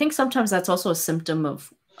 I think sometimes that's also a symptom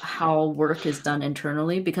of how work is done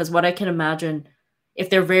internally, because what I can imagine, if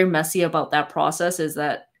they're very messy about that process, is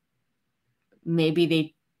that maybe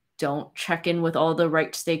they don't check in with all the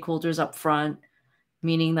right stakeholders up front,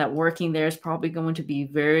 meaning that working there is probably going to be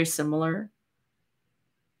very similar.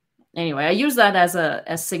 Anyway, I use that as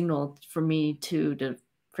a signal for me to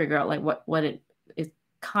figure out like what it is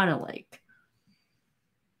kind of like.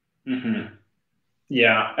 Mm-hmm.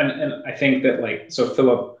 Yeah, and I think that like, so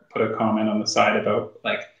Philip put a comment on the side about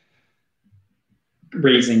like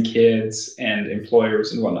raising kids and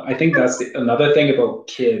employers and whatnot. I think that's another thing about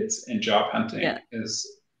kids and job Yeah. hunting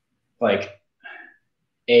is like,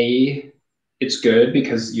 a, it's good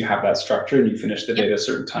because you have that structure and you finish the day Yep. at a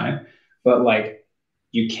certain time, but like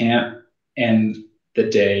you can't end the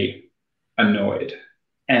day annoyed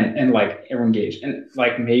and like engaged. And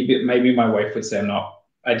like maybe my wife would say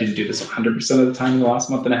I didn't do this 100% of the time in the last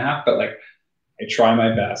month and a half, but like I try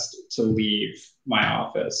my best to leave my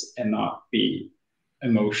office and not be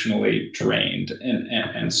emotionally drained.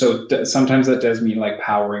 And so sometimes that does mean like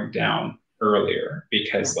powering down earlier, Yeah.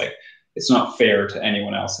 because like it's not fair to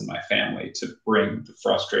anyone else in my family to bring the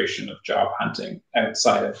frustration of job hunting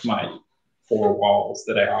outside of my four walls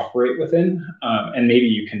that I operate within. And maybe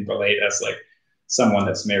you can relate as like someone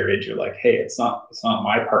that's married. You're like, hey, it's not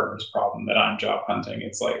my partner's problem that I'm job hunting.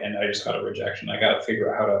 It's like, and I just got a rejection. I got to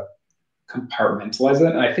figure out how to compartmentalize it.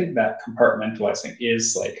 And I think that compartmentalizing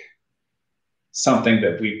is like something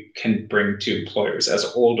that we can bring to employers as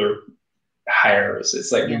older hires.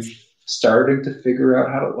 It's like Yes. we've started to figure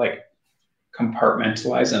out how to like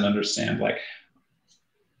compartmentalize and understand like,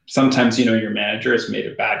 sometimes your manager has made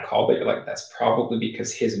a bad call, but you're like, that's probably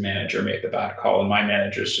because his manager made the bad call and my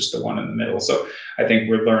manager is just the one in the middle. So I think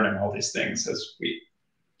we're learning all these things as we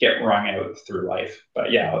get wrung out through life.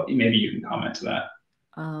 But yeah, maybe you can comment to that.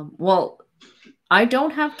 Well, I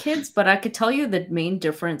don't have kids, but I could tell you the main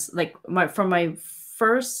difference. Like from my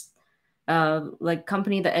first like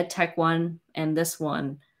company, the ed tech one, and this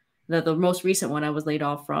one, the most recent one I was laid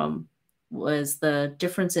off from, was the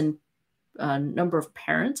difference in number of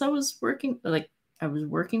parents I was working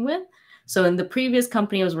with. So in the previous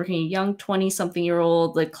company, I was working a young 20 something year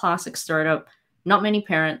old, like classic startup, not many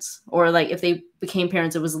parents, or like if they became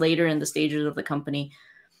parents, it was later in the stages of the company.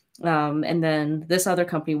 And then this other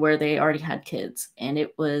company where they already had kids, and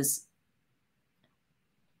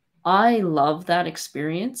I love that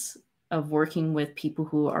experience of working with people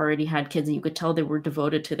who already had kids, and you could tell they were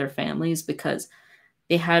devoted to their families because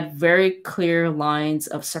they had very clear lines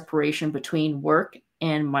of separation between work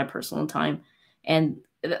and my personal time. And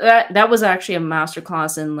that was actually a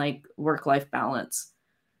masterclass in like work life balance.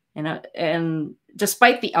 And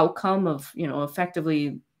despite the outcome of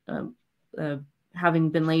effectively uh, uh, having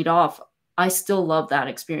been laid off, I still love that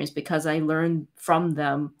experience because I learned from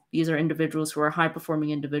them. These are individuals who are high performing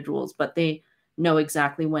individuals, but they know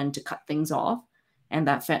exactly when to cut things off, and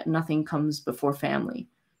that nothing comes before family.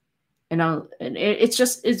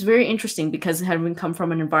 It's very interesting because having come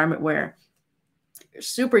from an environment where you're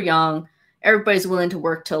super young, everybody's willing to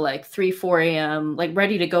work till like 3 4 a.m., like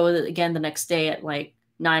ready to go again the next day at like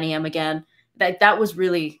 9 a.m. again. That was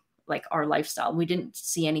really like our lifestyle. We didn't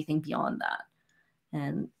see anything beyond that.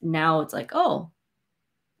 And now it's like, oh,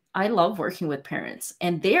 I love working with parents,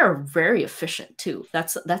 and they are very efficient too.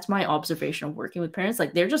 That's my observation of working with parents.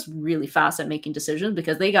 Like they're just really fast at making decisions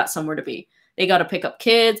because they got somewhere to be. They got to pick up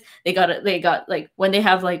kids. They got like when they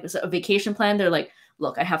have like a vacation plan, they're like,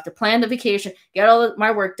 look, I have to plan the vacation, get all of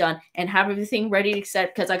my work done, and have everything ready to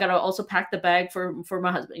set because I got to also pack the bag for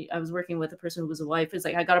my husband. I was working with a person who was a wife. It's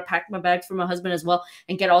like I got to pack my bags for my husband as well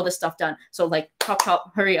and get all this stuff done. So like,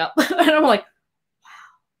 chop, hurry up. And I'm like,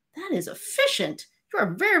 that is efficient. You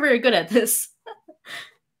are very, very good at this.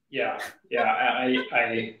 Yeah, yeah,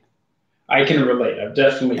 I can relate. I've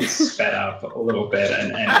definitely sped up a little bit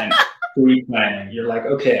and pre-planning. You're like,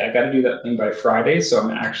 okay, I got to do that thing by Friday, so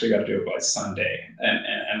I'm actually got to do it by Sunday,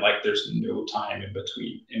 and like there's no time in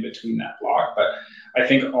between that block. But I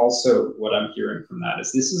think also what I'm hearing from that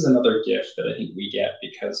is this is another gift that I think we get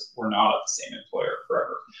because we're not at the same employer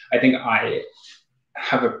forever. I think I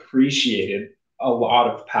have appreciated a lot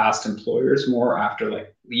of past employers more after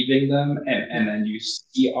like leaving them, and Yeah. then you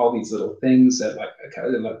see all these little things that like, okay,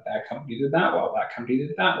 like that company did that well, that company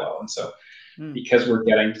did that well, and so Mm. because we're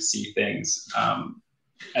getting to see things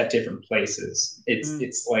at different places, Mm.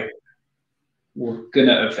 it's like we're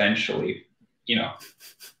gonna eventually, you know,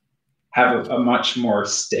 have a much more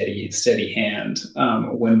steady hand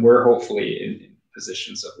when we're hopefully in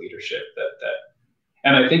positions of leadership.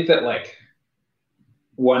 And I think that like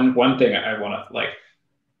one thing I want to like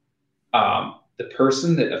the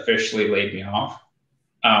person that officially laid me off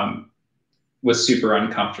um, was super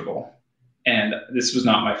uncomfortable, and this was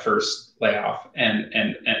not my first layoff,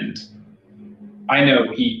 and I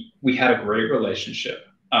know we had a great relationship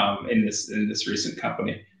in this recent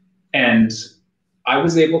company, and I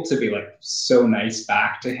was able to be like so nice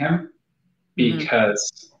back to him Hmm.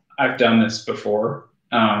 because I've done this before.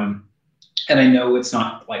 And I know it's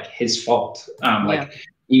not like his fault. Yeah. Like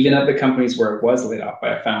even at the companies where it was laid off by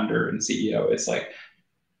a founder and CEO, it's like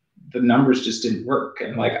the numbers just didn't work.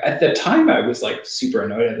 And like at the time, I was like super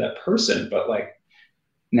annoyed at that person, but like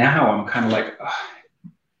now I'm kind of like, ugh,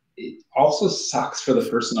 it also sucks for the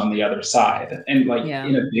person on the other side. And like Yeah.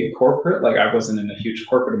 in a big corporate, like I wasn't in a huge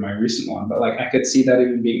corporate in my recent one, but like I could see that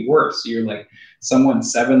even being worse. You're like someone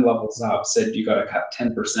 7 levels up said you got to cut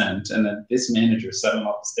 10%, and then this manager 7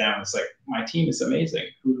 levels down is like, my team is amazing.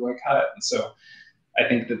 Who do I cut? And so I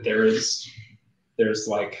think that there's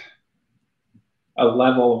like a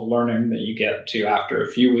level of learning that you get to after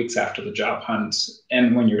a few weeks after the job hunt.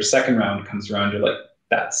 And when your second round comes around, you're like,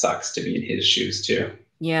 that sucks to be in his shoes too.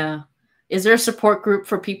 Yeah. Is there a support group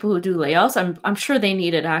for people who do layoffs? I'm sure they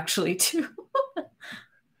need it actually too.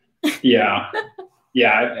 Yeah.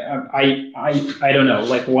 Yeah. I don't know.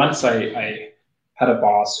 Like once I had a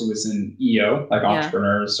boss who was in EO, like Yeah.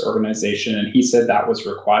 entrepreneurs organization, and he said that was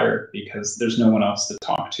required because there's no one else to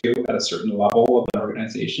talk to at a certain level of an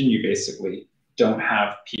organization. You basically don't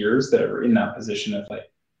have peers that are in that position of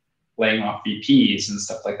like laying off VPs and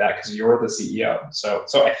stuff like that because you're the CEO. So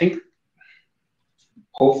I think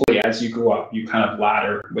hopefully as you go up, you kind of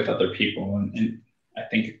ladder with other people. And I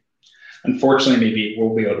think unfortunately maybe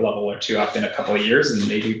we'll be a level or two up in a couple of years and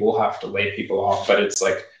maybe we'll have to lay people off. But it's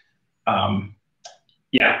like um,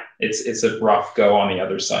 yeah, it's a rough go on the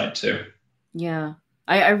other side too. Yeah.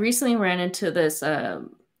 I recently ran into this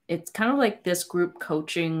it's kind of like this group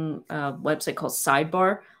coaching website called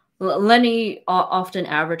Sidebar. Lenny often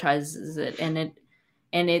advertises it,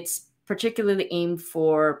 and it's particularly aimed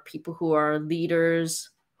for people who are leaders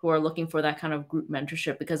who are looking for that kind of group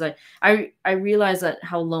mentorship, because I realize that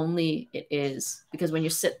how lonely it is, because when you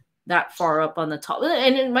sit that far up on the top,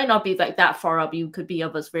 and it might not be like that far up, you could be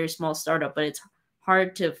of a very small startup, but it's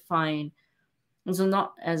hard to find. There's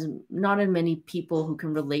not as many people who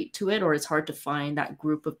can relate to it, or it's hard to find that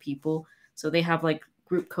group of people. So they have like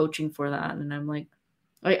group coaching for that, and I'm like,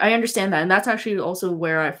 I understand that, and that's actually also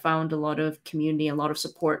where I found a lot of community, a lot of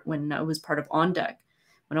support when I was part of On Deck.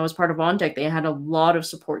 When I was part of On Deck, they had a lot of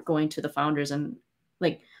support going to the founders, and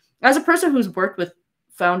like as a person who's worked with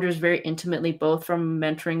founders very intimately, both from a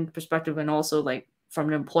mentoring perspective and also like from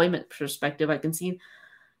an employment perspective, I can see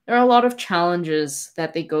there are a lot of challenges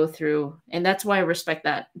that they go through, and that's why I respect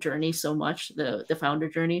that journey so much, the founder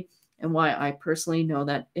journey, and why I personally know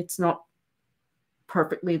that it's not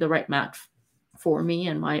perfectly the right match for me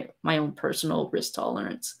and my own personal risk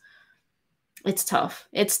tolerance. It's tough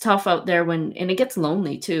out there, when and it gets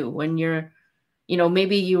lonely too when you're,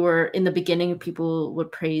 maybe you were in the beginning, people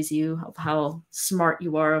would praise you of how smart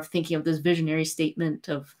you are, of thinking of this visionary statement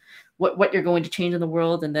of what you're going to change in the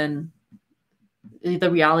world, and then the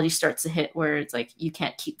reality starts to hit where it's like you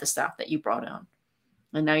can't keep the staff that you brought on,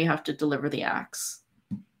 and now you have to deliver the axe.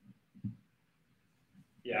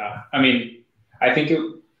 Yeah, I mean, I think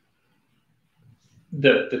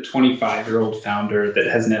the 25-year-old founder that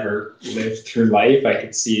has never lived through life, I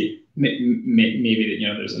could see maybe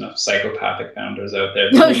that there's enough psychopathic founders out there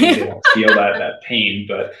that maybe they don't feel that pain,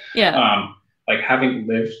 but Yeah. like having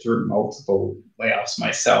lived through multiple layoffs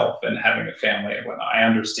myself and having a family and whatnot, I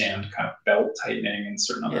understand kind of belt tightening and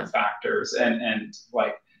certain other Yeah. factors, and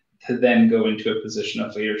like to then go into a position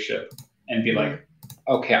of leadership and be Mm. like,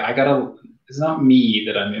 okay, I gotta. It's not me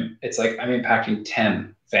that I'm in. It's like I'm impacting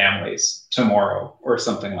 10 families tomorrow or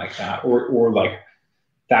something like that, or like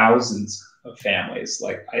thousands of families.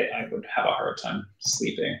 Like I would have a hard time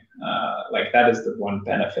sleeping. Like that is the one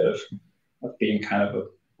benefit of being kind of a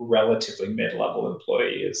relatively mid-level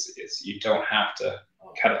employee is you don't have to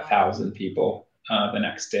cut 1,000 people the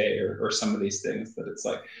next day or some of these things that it's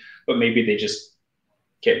like, but maybe they just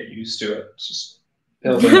get used to it. It's just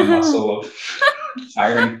building a muscle of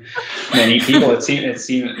hiring many people. It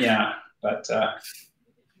seemed, yeah. But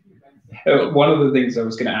one of the things I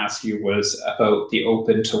was going to ask you was about the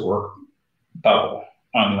open to work bubble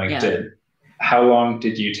on Yeah. LinkedIn. How long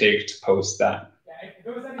did you take to post that?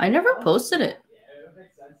 I never posted it.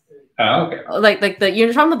 Oh, okay. Like the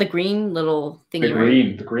you're talking about the green little thingy,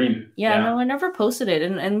 right? The green. Yeah, Yeah. no, I never posted it.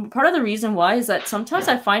 And part of the reason why is that sometimes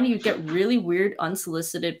I find you get really weird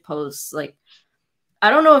unsolicited posts. Like I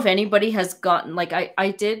don't know if anybody has gotten like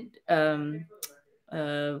I did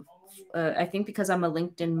uh I think because I'm a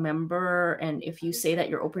LinkedIn member, and if you say that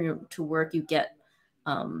you're open to work, you get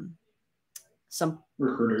um some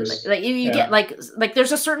Recruiters. like you get Yeah. like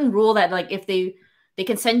there's a certain rule that like if they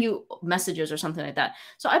can send you messages or something like that.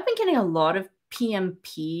 So I've been getting a lot of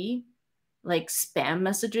PMP like spam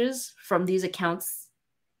messages from these accounts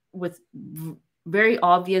with very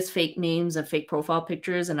obvious fake names and fake profile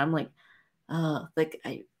pictures, and I'm like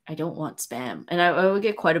I don't want spam, and I would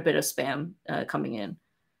get quite a bit of spam coming in.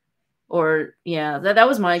 Or yeah, that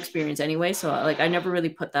was my experience anyway. So like I never really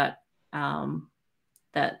put that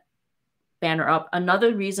banner up.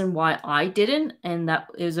 Another reason why I didn't, and that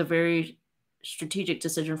is a very strategic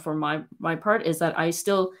decision for my part, is that I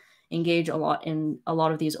still engage a lot in a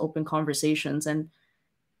lot of these open conversations. And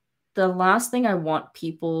the last thing I want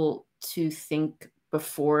people to think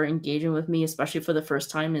before engaging with me, especially for the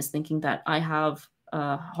first time, is thinking that I have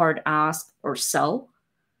a hard ask or sell.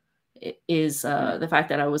 Is the fact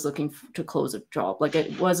that I was looking to close a job. Like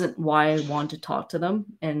it wasn't why I wanted to talk to them.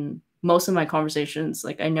 And most of my conversations,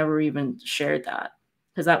 like I never even shared that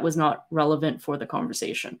because that was not relevant for the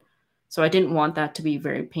conversation. So I didn't want that to be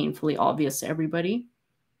very painfully obvious to everybody,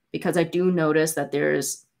 because I do notice that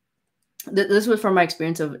this was from my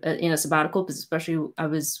experience of in a sabbatical, because especially I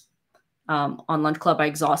was on Lunch Club, I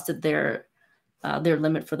exhausted their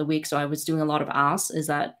limit for the week. So I was doing a lot of asks. Is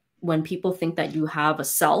that when people think that you have a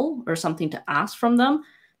sell or something to ask from them,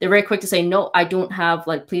 they're very quick to say, no, I don't have,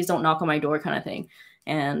 like, please don't knock on my door kind of thing.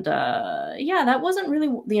 And yeah, that wasn't really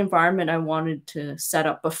the environment I wanted to set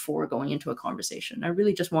up before going into a conversation. I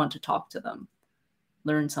really just wanted to talk to them,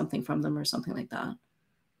 learn something from them or something like that.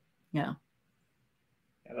 Yeah.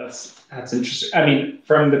 Yeah, that's interesting. I mean,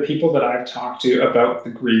 from the people that I've talked to about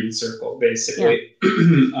the green circle, Yeah. basically,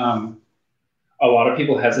 a lot of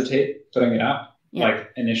people hesitate putting it up, Yeah.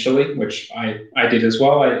 like initially, which I did as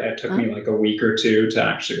well. It took Uh-huh. me like a week or two to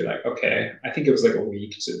actually be like, okay, I think it was like a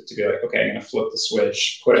week to be like, okay, I'm gonna flip the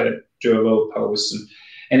switch, put Yeah. it, do a little post,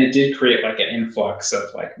 and it did create like an influx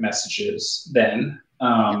of like messages then,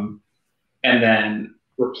 Yeah. and then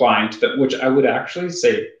replying to that, which I would actually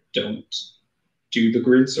say don't do the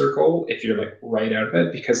green circle if you're like right out of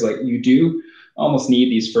it, because like you do almost need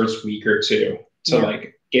these first week or two to Yeah.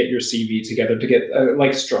 like get your CV together, to get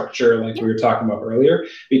like structure, like Yeah. we were talking about earlier.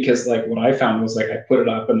 Because like what I found was like I put it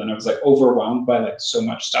up and then I was like overwhelmed by like so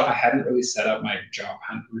much stuff. I hadn't really set up my job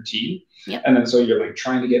hunt routine. Yeah. And then so you're like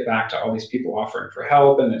trying to get back to all these people offering for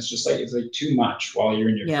help, and it's like too much while you're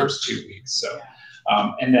in your Yeah. first 2 weeks. So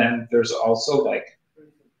and then there's also like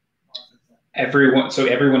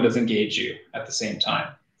everyone does engage you at the same time,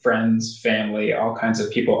 friends, family, all kinds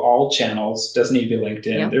of people, all channels. Doesn't need to be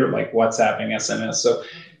LinkedIn, Yeah. they're like WhatsApping, SMS. So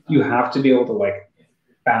you have to be able to like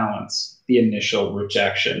balance the initial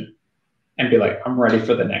rejection and be like, I'm ready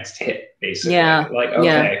for the next hit, basically. Yeah. Like, Yeah.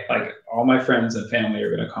 okay, like all my friends and family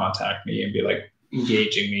are going to contact me and be like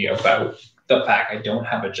engaging me about the fact I don't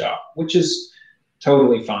have a job, which is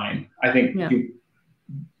totally fine. I think Yeah.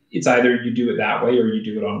 it's either you do it that way or you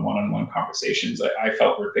do it on one-on-one conversations. I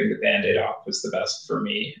felt ripping the band-aid off was the best for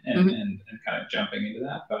me, Mm-hmm. and kind of jumping into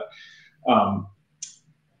that. But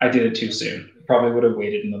I did it too soon. Probably would have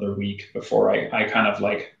waited another week before I kind of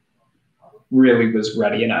like really was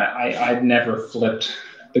ready. And I'd never flipped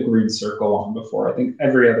the green circle on before. I think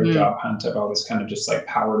every other Mm. job hunt I've always kind of just like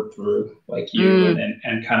powered through like you, Mm.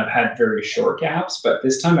 and kind of had very short gaps. But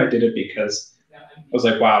this time I did it because I was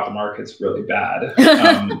like, wow, the market's really bad.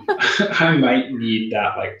 I might need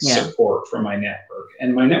that like Yeah. support from my network,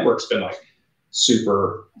 and my network's been like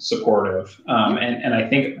super supportive. Yeah. And I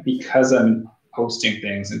think because I'm posting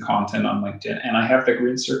things and content on LinkedIn, and I have the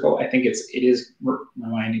green circle, I think it is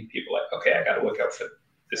reminding people like, okay, I got to look out for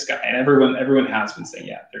this guy. And everyone has been saying,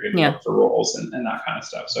 yeah, they're going to Yeah. look for roles and that kind of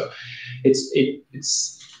stuff. So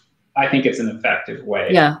it's I think it's an effective way.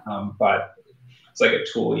 Yeah. But it's like a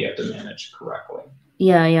tool you have to manage correctly.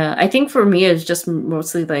 Yeah, yeah. I think for me, it's just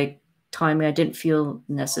mostly like timing. I didn't feel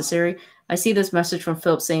necessary. I see this message from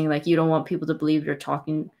Philip saying like you don't want people to believe you're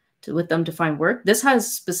talking with them to find work. This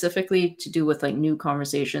has specifically to do with like new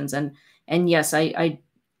conversations, and yes, I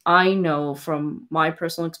know from my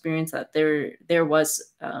personal experience that there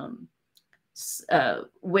was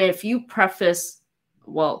where if you preface,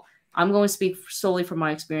 well, I'm going to speak solely from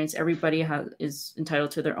my experience. Everybody is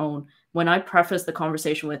entitled to their own. When I preface the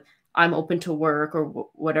conversation with I'm open to work or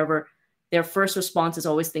whatever, their first response is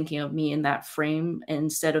always thinking of me in that frame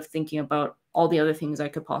instead of thinking about all the other things I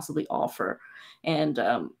could possibly offer. And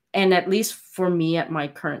at least for me at my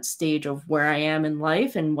current stage of where I am in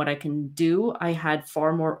life and what I can do, I had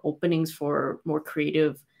far more openings for more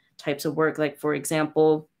creative types of work. Like, for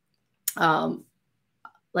example, um,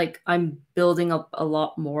 like I'm building up a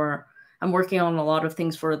lot more. I'm working on a lot of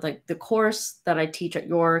things for like the course that I teach at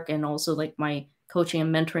York and also like my coaching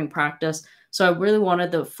and mentoring practice. So I really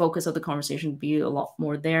wanted the focus of the conversation to be a lot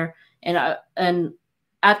more there. And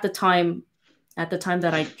at the time,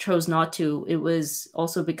 that I chose not to, it was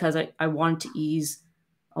also because I wanted to ease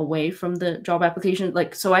away from the job application.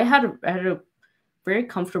 Like, so I had a very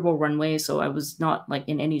comfortable runway. So I was not like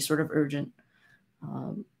in any sort of urgent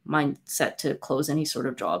mindset to close any sort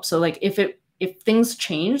of job. So like if things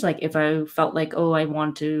change, like if I felt like, oh, I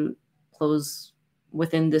want to close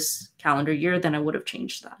within this calendar year, then I would have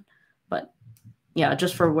changed that. But yeah,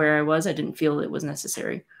 just for where I was, I didn't feel it was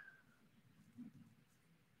necessary.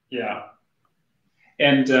 Yeah.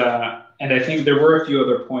 And I think there were a few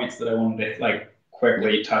other points that I wanted to like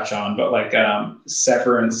quickly touch on, but like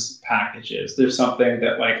severance packages, there's something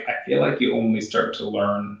that like I feel like you only start to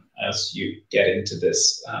learn as you get into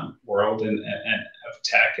this world and of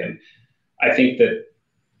tech. And I think that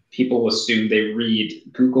people assume they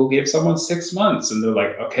read Google gave someone 6 months and they're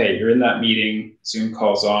like, okay, you're in that meeting, Zoom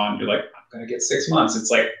calls on, you're like, I'm gonna get 6 months. It's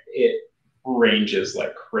like it ranges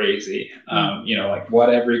like crazy. You know, like what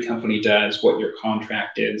every company does, what your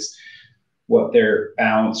contract is, what their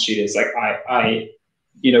balance sheet is. Like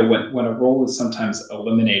you know, when a role is sometimes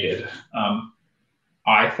eliminated,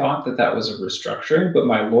 I thought that that was a restructuring, but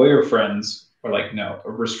my lawyer friends were like, no, a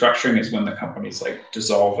restructuring is when the company's like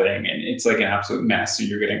dissolving and it's like an absolute mess and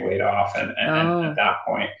you're getting laid off. And at that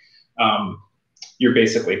point, you're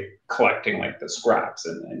basically collecting like the scraps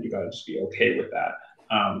and you got to just be okay with that.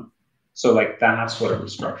 So like that's what a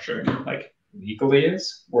restructuring like legally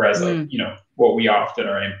is. Whereas like, you know, what we often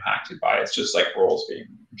are impacted by is just like roles being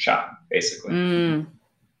shot, basically.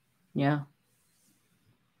 Yeah.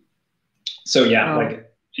 So yeah,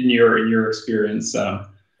 like in your experience,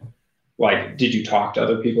 like did you talk to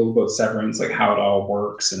other people about severance, like how it all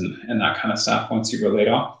works and that kind of stuff once you were laid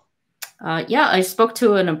off? Yeah, I spoke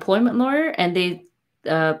to an employment lawyer, and they,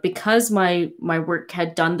 because my work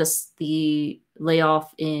had done the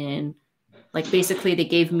layoff in, like basically they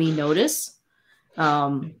gave me notice,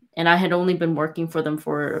 and I had only been working for them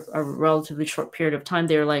for a relatively short period of time.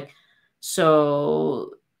 They were like,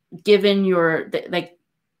 so given your like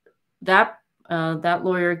that that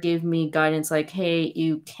lawyer gave me guidance like, hey,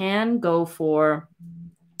 you can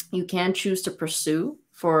choose to pursue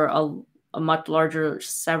for a much larger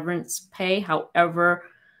severance pay. However,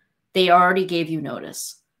 they already gave you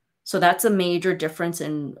notice. So that's a major difference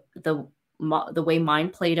in the way mine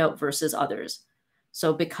played out versus others.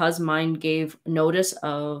 So because mine gave notice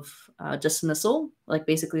of dismissal, like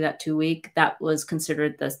basically that 2 week, that was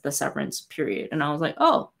considered the severance period. And I was like,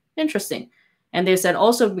 oh, interesting. And they said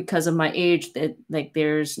also because of my age that like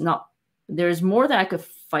there's more that I could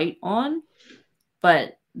fight on,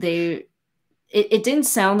 but it didn't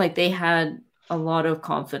sound like they had a lot of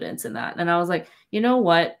confidence in that. And I was like, you know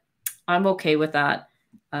what? I'm okay with that.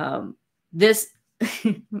 This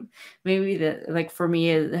maybe like for me,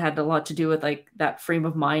 it had a lot to do with like that frame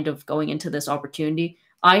of mind of going into this opportunity.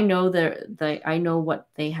 I know I know what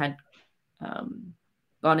they had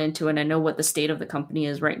gone into, and I know what the state of the company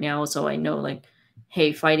is right now. So I know like,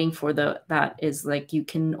 hey, fighting for that is like you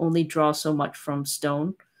can only draw so much from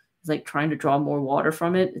stone. It's like trying to draw more water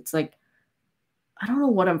from it. It's like I don't know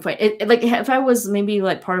what I'm fighting. Like if I was maybe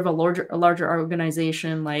like part of a larger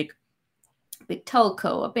organization, like big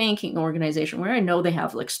telco, a banking organization, where I know they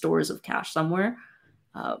have like stores of cash somewhere,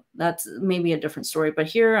 that's maybe a different story. But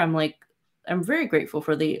here, I'm very grateful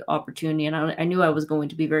for the opportunity, and I knew I was going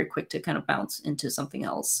to be very quick to kind of bounce into something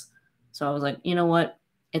else. So I was like, you know what,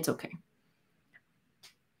 it's okay.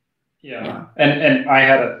 Yeah. And I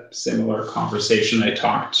had a similar conversation. I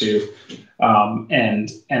talked to, and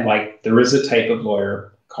like there is a type of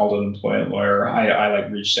lawyer called an employment lawyer. I like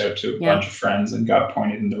reached out to a bunch of friends and got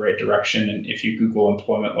pointed in the right direction. And if you Google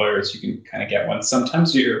employment lawyers, you can kind of get one.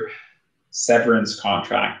 Sometimes your severance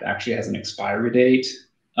contract actually has an expiry date.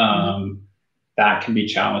 That can be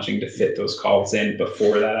challenging to fit those calls in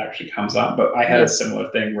before that actually comes up. But I had a similar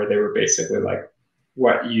thing where they were basically like,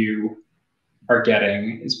 what you are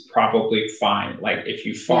getting is probably fine. Like if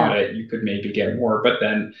you fought it, you could maybe get more, but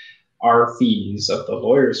then our fees of the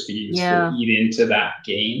lawyer's fees will eat into that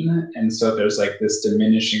gain. And so there's like this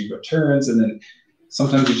diminishing returns. And then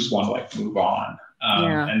sometimes you just want to like move on.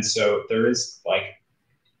 And so there is like,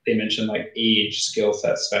 they mentioned like age, skill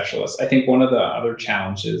set specialists. I think one of the other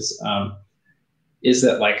challenges is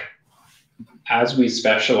that like as we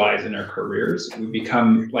specialize in our careers, we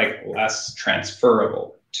become like less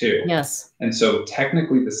transferable too. Yes. And so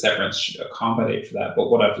technically the severance should accommodate for that. But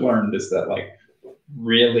what I've learned is that like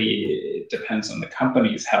really it depends on the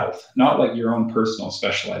company's health, not like your own personal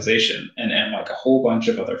specialization and like a whole bunch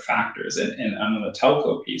of other factors. And on the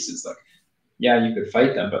telco piece, it's like, yeah, you could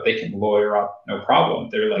fight them, but they can lawyer up, no problem.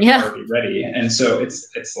 They're like already ready. And so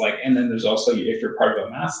it's like, and then there's also, if you're part of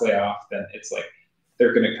a mass layoff, then it's like,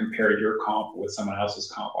 they're going to compare your comp with someone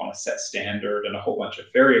else's comp on a set standard and a whole bunch of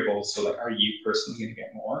variables. So like, are you personally going to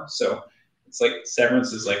get more? So it's like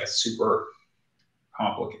severance is like a super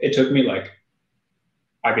complicated. It took me like,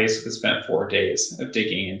 I basically spent 4 days of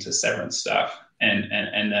digging into severance stuff and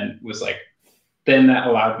then was like, then that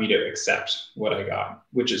allowed me to accept what I got,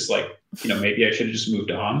 which is like, you know, maybe I should have just moved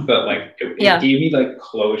on, but like it gave me like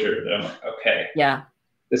closure that I'm like, okay,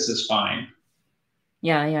 this is fine.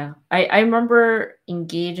 Yeah. I remember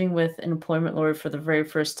engaging with an employment lawyer for the very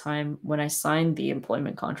first time when I signed the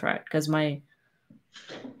employment contract because my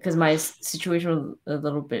situation was a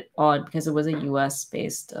little bit odd because it was a US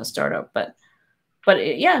based startup, but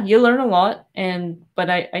yeah, you learn a lot. But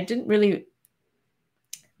I didn't really,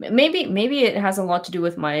 maybe it has a lot to do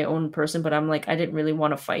with my own person, but I'm like, I didn't really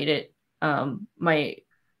want to fight it.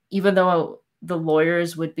 Even though the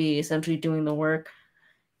lawyers would be essentially doing the work,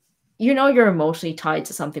 you know, you're emotionally tied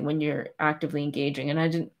to something when you're actively engaging.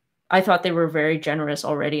 And I thought they were very generous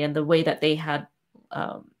already. And the way that they had,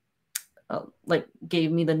 like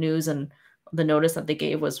gave me the news and the notice that they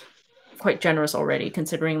gave was quite generous already,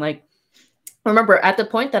 considering like, remember at the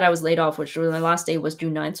point that I was laid off, which was my last day was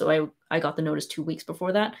June 9th. So I got the notice 2 weeks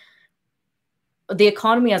before that. The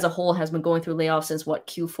economy as a whole has been going through layoffs since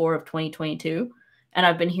Q4 of 2022. And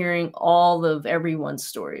I've been hearing all of everyone's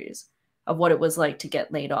stories of what it was like to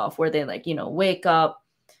get laid off, where they like, you know, wake up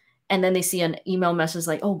and then they see an email message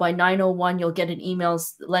like, oh, by 9:01, you'll get an email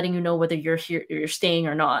letting you know whether you're here, you're staying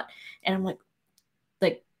or not. And I'm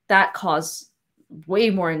like that caused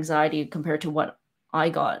way more anxiety compared to what I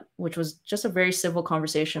got, which was just a very civil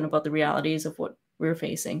conversation about the realities of what we were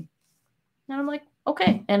facing. And I'm like,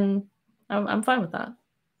 okay. And I'm fine with that.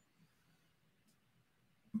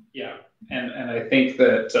 Yeah. And I think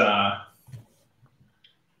that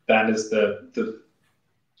that is the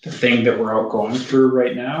thing that we're all going through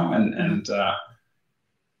right now. And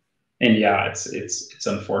yeah, it's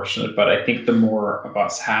unfortunate, but I think the more of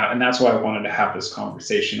us have, and that's why I wanted to have this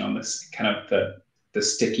conversation on this kind of the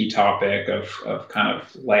sticky topic of kind of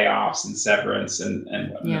layoffs and severance and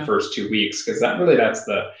in the first 2 weeks, because that's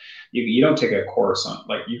you don't take a course on,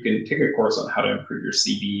 like, you can take a course on how to improve your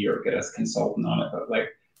CV or get a consultant on it, but like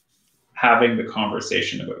having the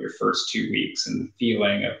conversation about your first 2 weeks and the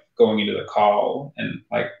feeling of going into the call and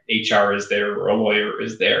like HR is there or a lawyer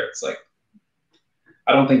is there, it's like,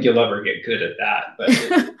 I don't think you'll ever get good at that,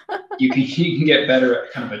 but you can get better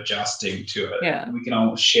at kind of adjusting to it. Yeah. We can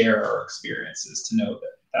almost share our experiences to know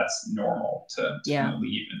that that's normal to kind of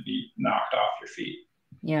leave and be knocked off your feet.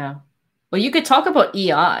 Yeah. Well, you could talk about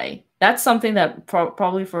EI. That's something that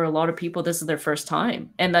probably for a lot of people, this is their first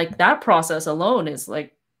time. And like that process alone is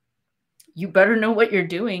like, you better know what you're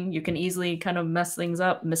doing. You can easily kind of mess things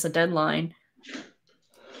up, miss a deadline.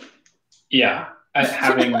 Yeah.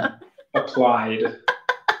 Having applied,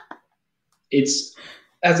 it's,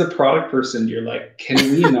 as a product person, you're like, can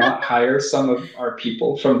we not hire some of our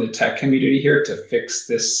people from the tech community here to fix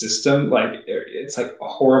this system? Like, it's like a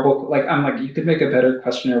horrible, like, I'm like, you could make a better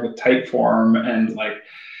questionnaire with Typeform and like,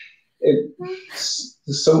 there's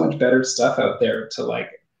so much better stuff out there to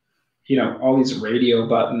like, you know, all these radio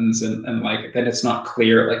buttons and like, then it's not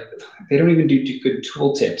clear. Like, they don't even do good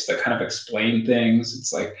tool tips that kind of explain things.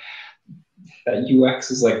 It's like, that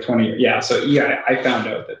UX is like 20. Yeah. So yeah, I found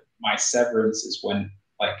out that my severance is when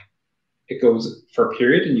like it goes for a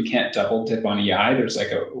period and you can't double dip on EI. There's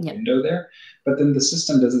like a window there, but then the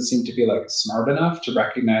system doesn't seem to be like smart enough to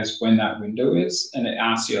recognize when that window is. And it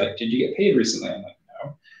asks you like, did you get paid recently? I'm like,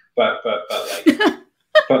 no, but like,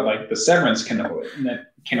 but like the severance can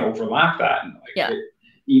overlap that. And like,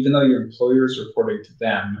 even though your employer is reporting to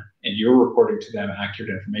them and you're reporting to them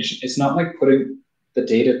accurate information, it's not like putting the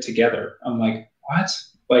data together. I'm like, what?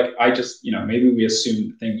 Like, I just, you know, maybe we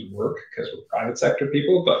assume things work because we're private sector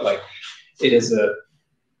people, but like, it is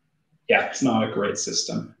it's not a great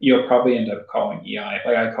system. You'll probably end up calling EI.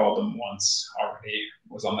 Like, I called them once already,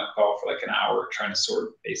 was on that call for like an hour trying to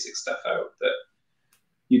sort basic stuff out that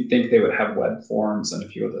you'd think they would have web forms and a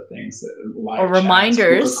few other things that or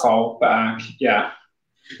reminders, call back. Yeah.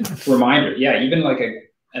 Reminder. Yeah. Even like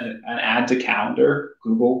an add to calendar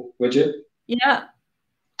Google widget, Yeah.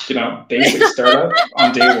 basic startup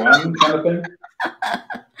on day one kind of thing.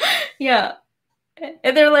 Yeah.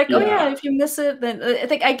 And they're like, oh yeah, Yeah. if you miss it, then I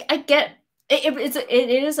think I get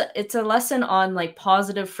it's a lesson on like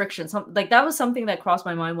positive friction. Like that was something that crossed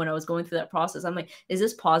my mind when I was going through that process. I'm like, is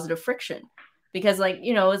this positive friction? Because like,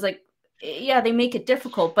 it's like, yeah, they make it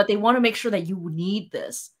difficult, but they want to make sure that you need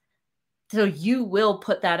this. So you will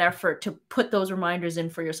put that effort to put those reminders in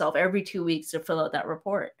for yourself every 2 weeks to fill out that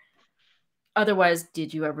report. Otherwise,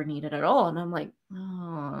 did you ever need it at all? And I'm like,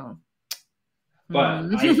 oh.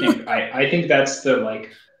 But I think that's the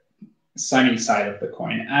like sunny side of the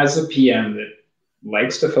coin. As a PM that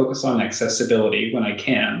likes to focus on accessibility when I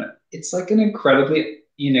can, it's like an incredibly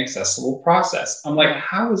inaccessible process. I'm like, Yeah.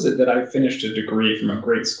 how is it that I finished a degree from a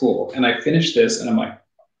great school and I finished this and I'm like,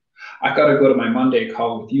 I got to go to my Monday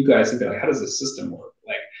call with you guys and be like, how does this system work?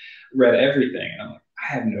 Like, read everything. And I'm like,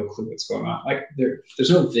 I have no clue what's going on. Like, there's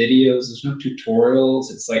no videos, there's no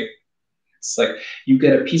tutorials. It's like you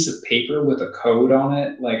get a piece of paper with a code on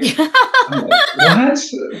it. Like, I'm like, what?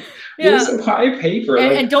 Where's Yeah. the pie paper?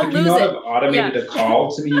 And Like, don't could you lose not it. have automated Yeah. a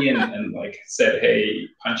call to me and like said, hey,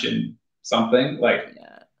 punch in something? Like,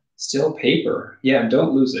 Yeah. still paper. Yeah,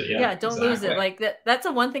 don't lose it. Yeah, Yeah, don't lose it. exactly. Like that's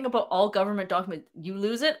the one thing about all government documents. You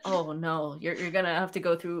lose it, oh no, you're gonna have to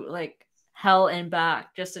go through like hell and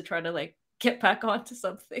back just to try to like get back onto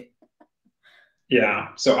something. Yeah.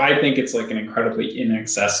 So I think it's like an incredibly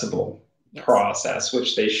inaccessible Yes. process,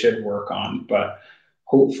 which they should work on. But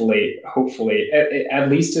hopefully, at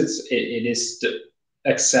least it is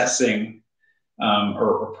accessing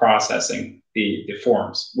or processing the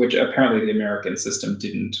forms, which apparently the American system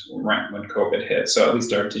didn't when COVID hit. So at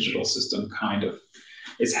least our digital system kind of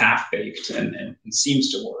is half baked and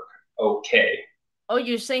seems to work okay. Oh,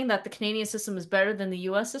 you're saying that the Canadian system is better than the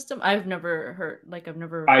US system? I've never heard, like, I've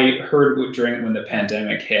never, I heard during when the yeah.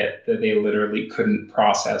 pandemic hit that they literally couldn't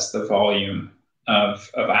process the volume of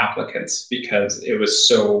applicants because it was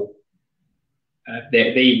so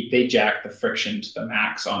they jacked the friction to the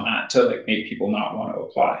max on that to like make people not want to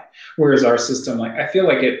apply. Whereas our system, like I feel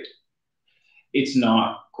like it's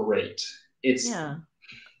not great. It's Yeah.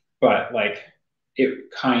 but like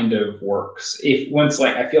it kind of works. If once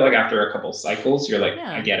like I feel like after a couple cycles, you're like,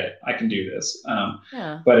 I Yeah. get it, I can do this.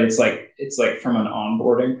 Yeah. But it's like from an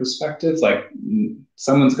onboarding perspective, like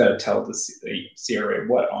someone's got to tell the CRA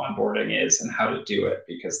what onboarding is and how to do it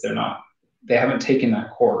because they haven't taken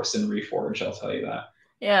that course in Reforge. I'll tell you that.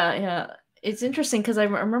 Yeah. Yeah. It's interesting because I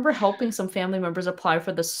remember helping some family members apply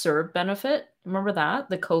for the CERB benefit. Remember that?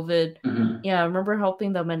 The COVID. Mm-hmm. Yeah, I remember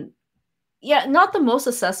helping them, and yeah, not the most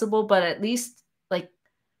accessible, but at least like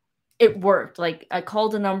it worked. Like I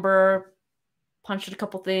called a number, punched a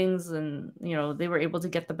couple things, and they were able to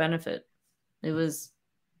get the benefit. It was,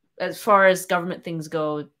 as far as government things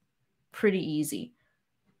go, pretty easy.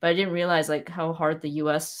 But I didn't realize like how hard the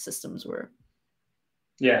US systems were.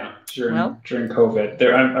 Yeah, during Well, during COVID,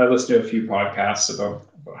 I listened to a few podcasts about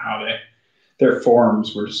how their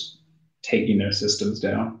forums were just taking their systems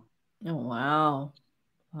down. oh wow.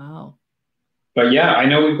 Wow. But yeah, I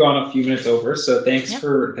know we've gone a few minutes over, so Yep.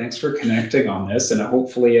 thanks for connecting on this, and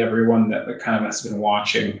hopefully everyone that kind of has been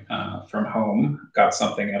watching from home got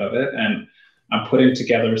something out of it. And I'm putting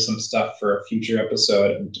together some stuff for a future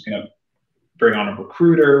episode. I'm going to bring on a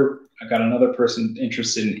recruiter. I got another person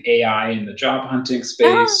interested in AI in the job hunting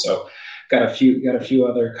space, so got a few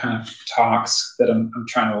other kind of talks that I'm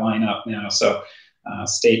trying to line up now. So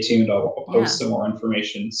stay tuned. I'll post Yeah. some more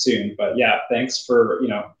information soon. But yeah, thanks for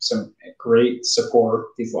some great support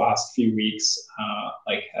these last few weeks,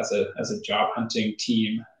 like as a job hunting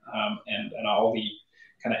team, and all the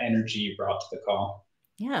kind of energy you brought to the call.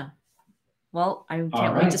 Yeah. Well, I All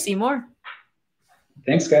can't wait to right, see more.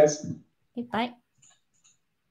 thanks, guys. Okay, bye.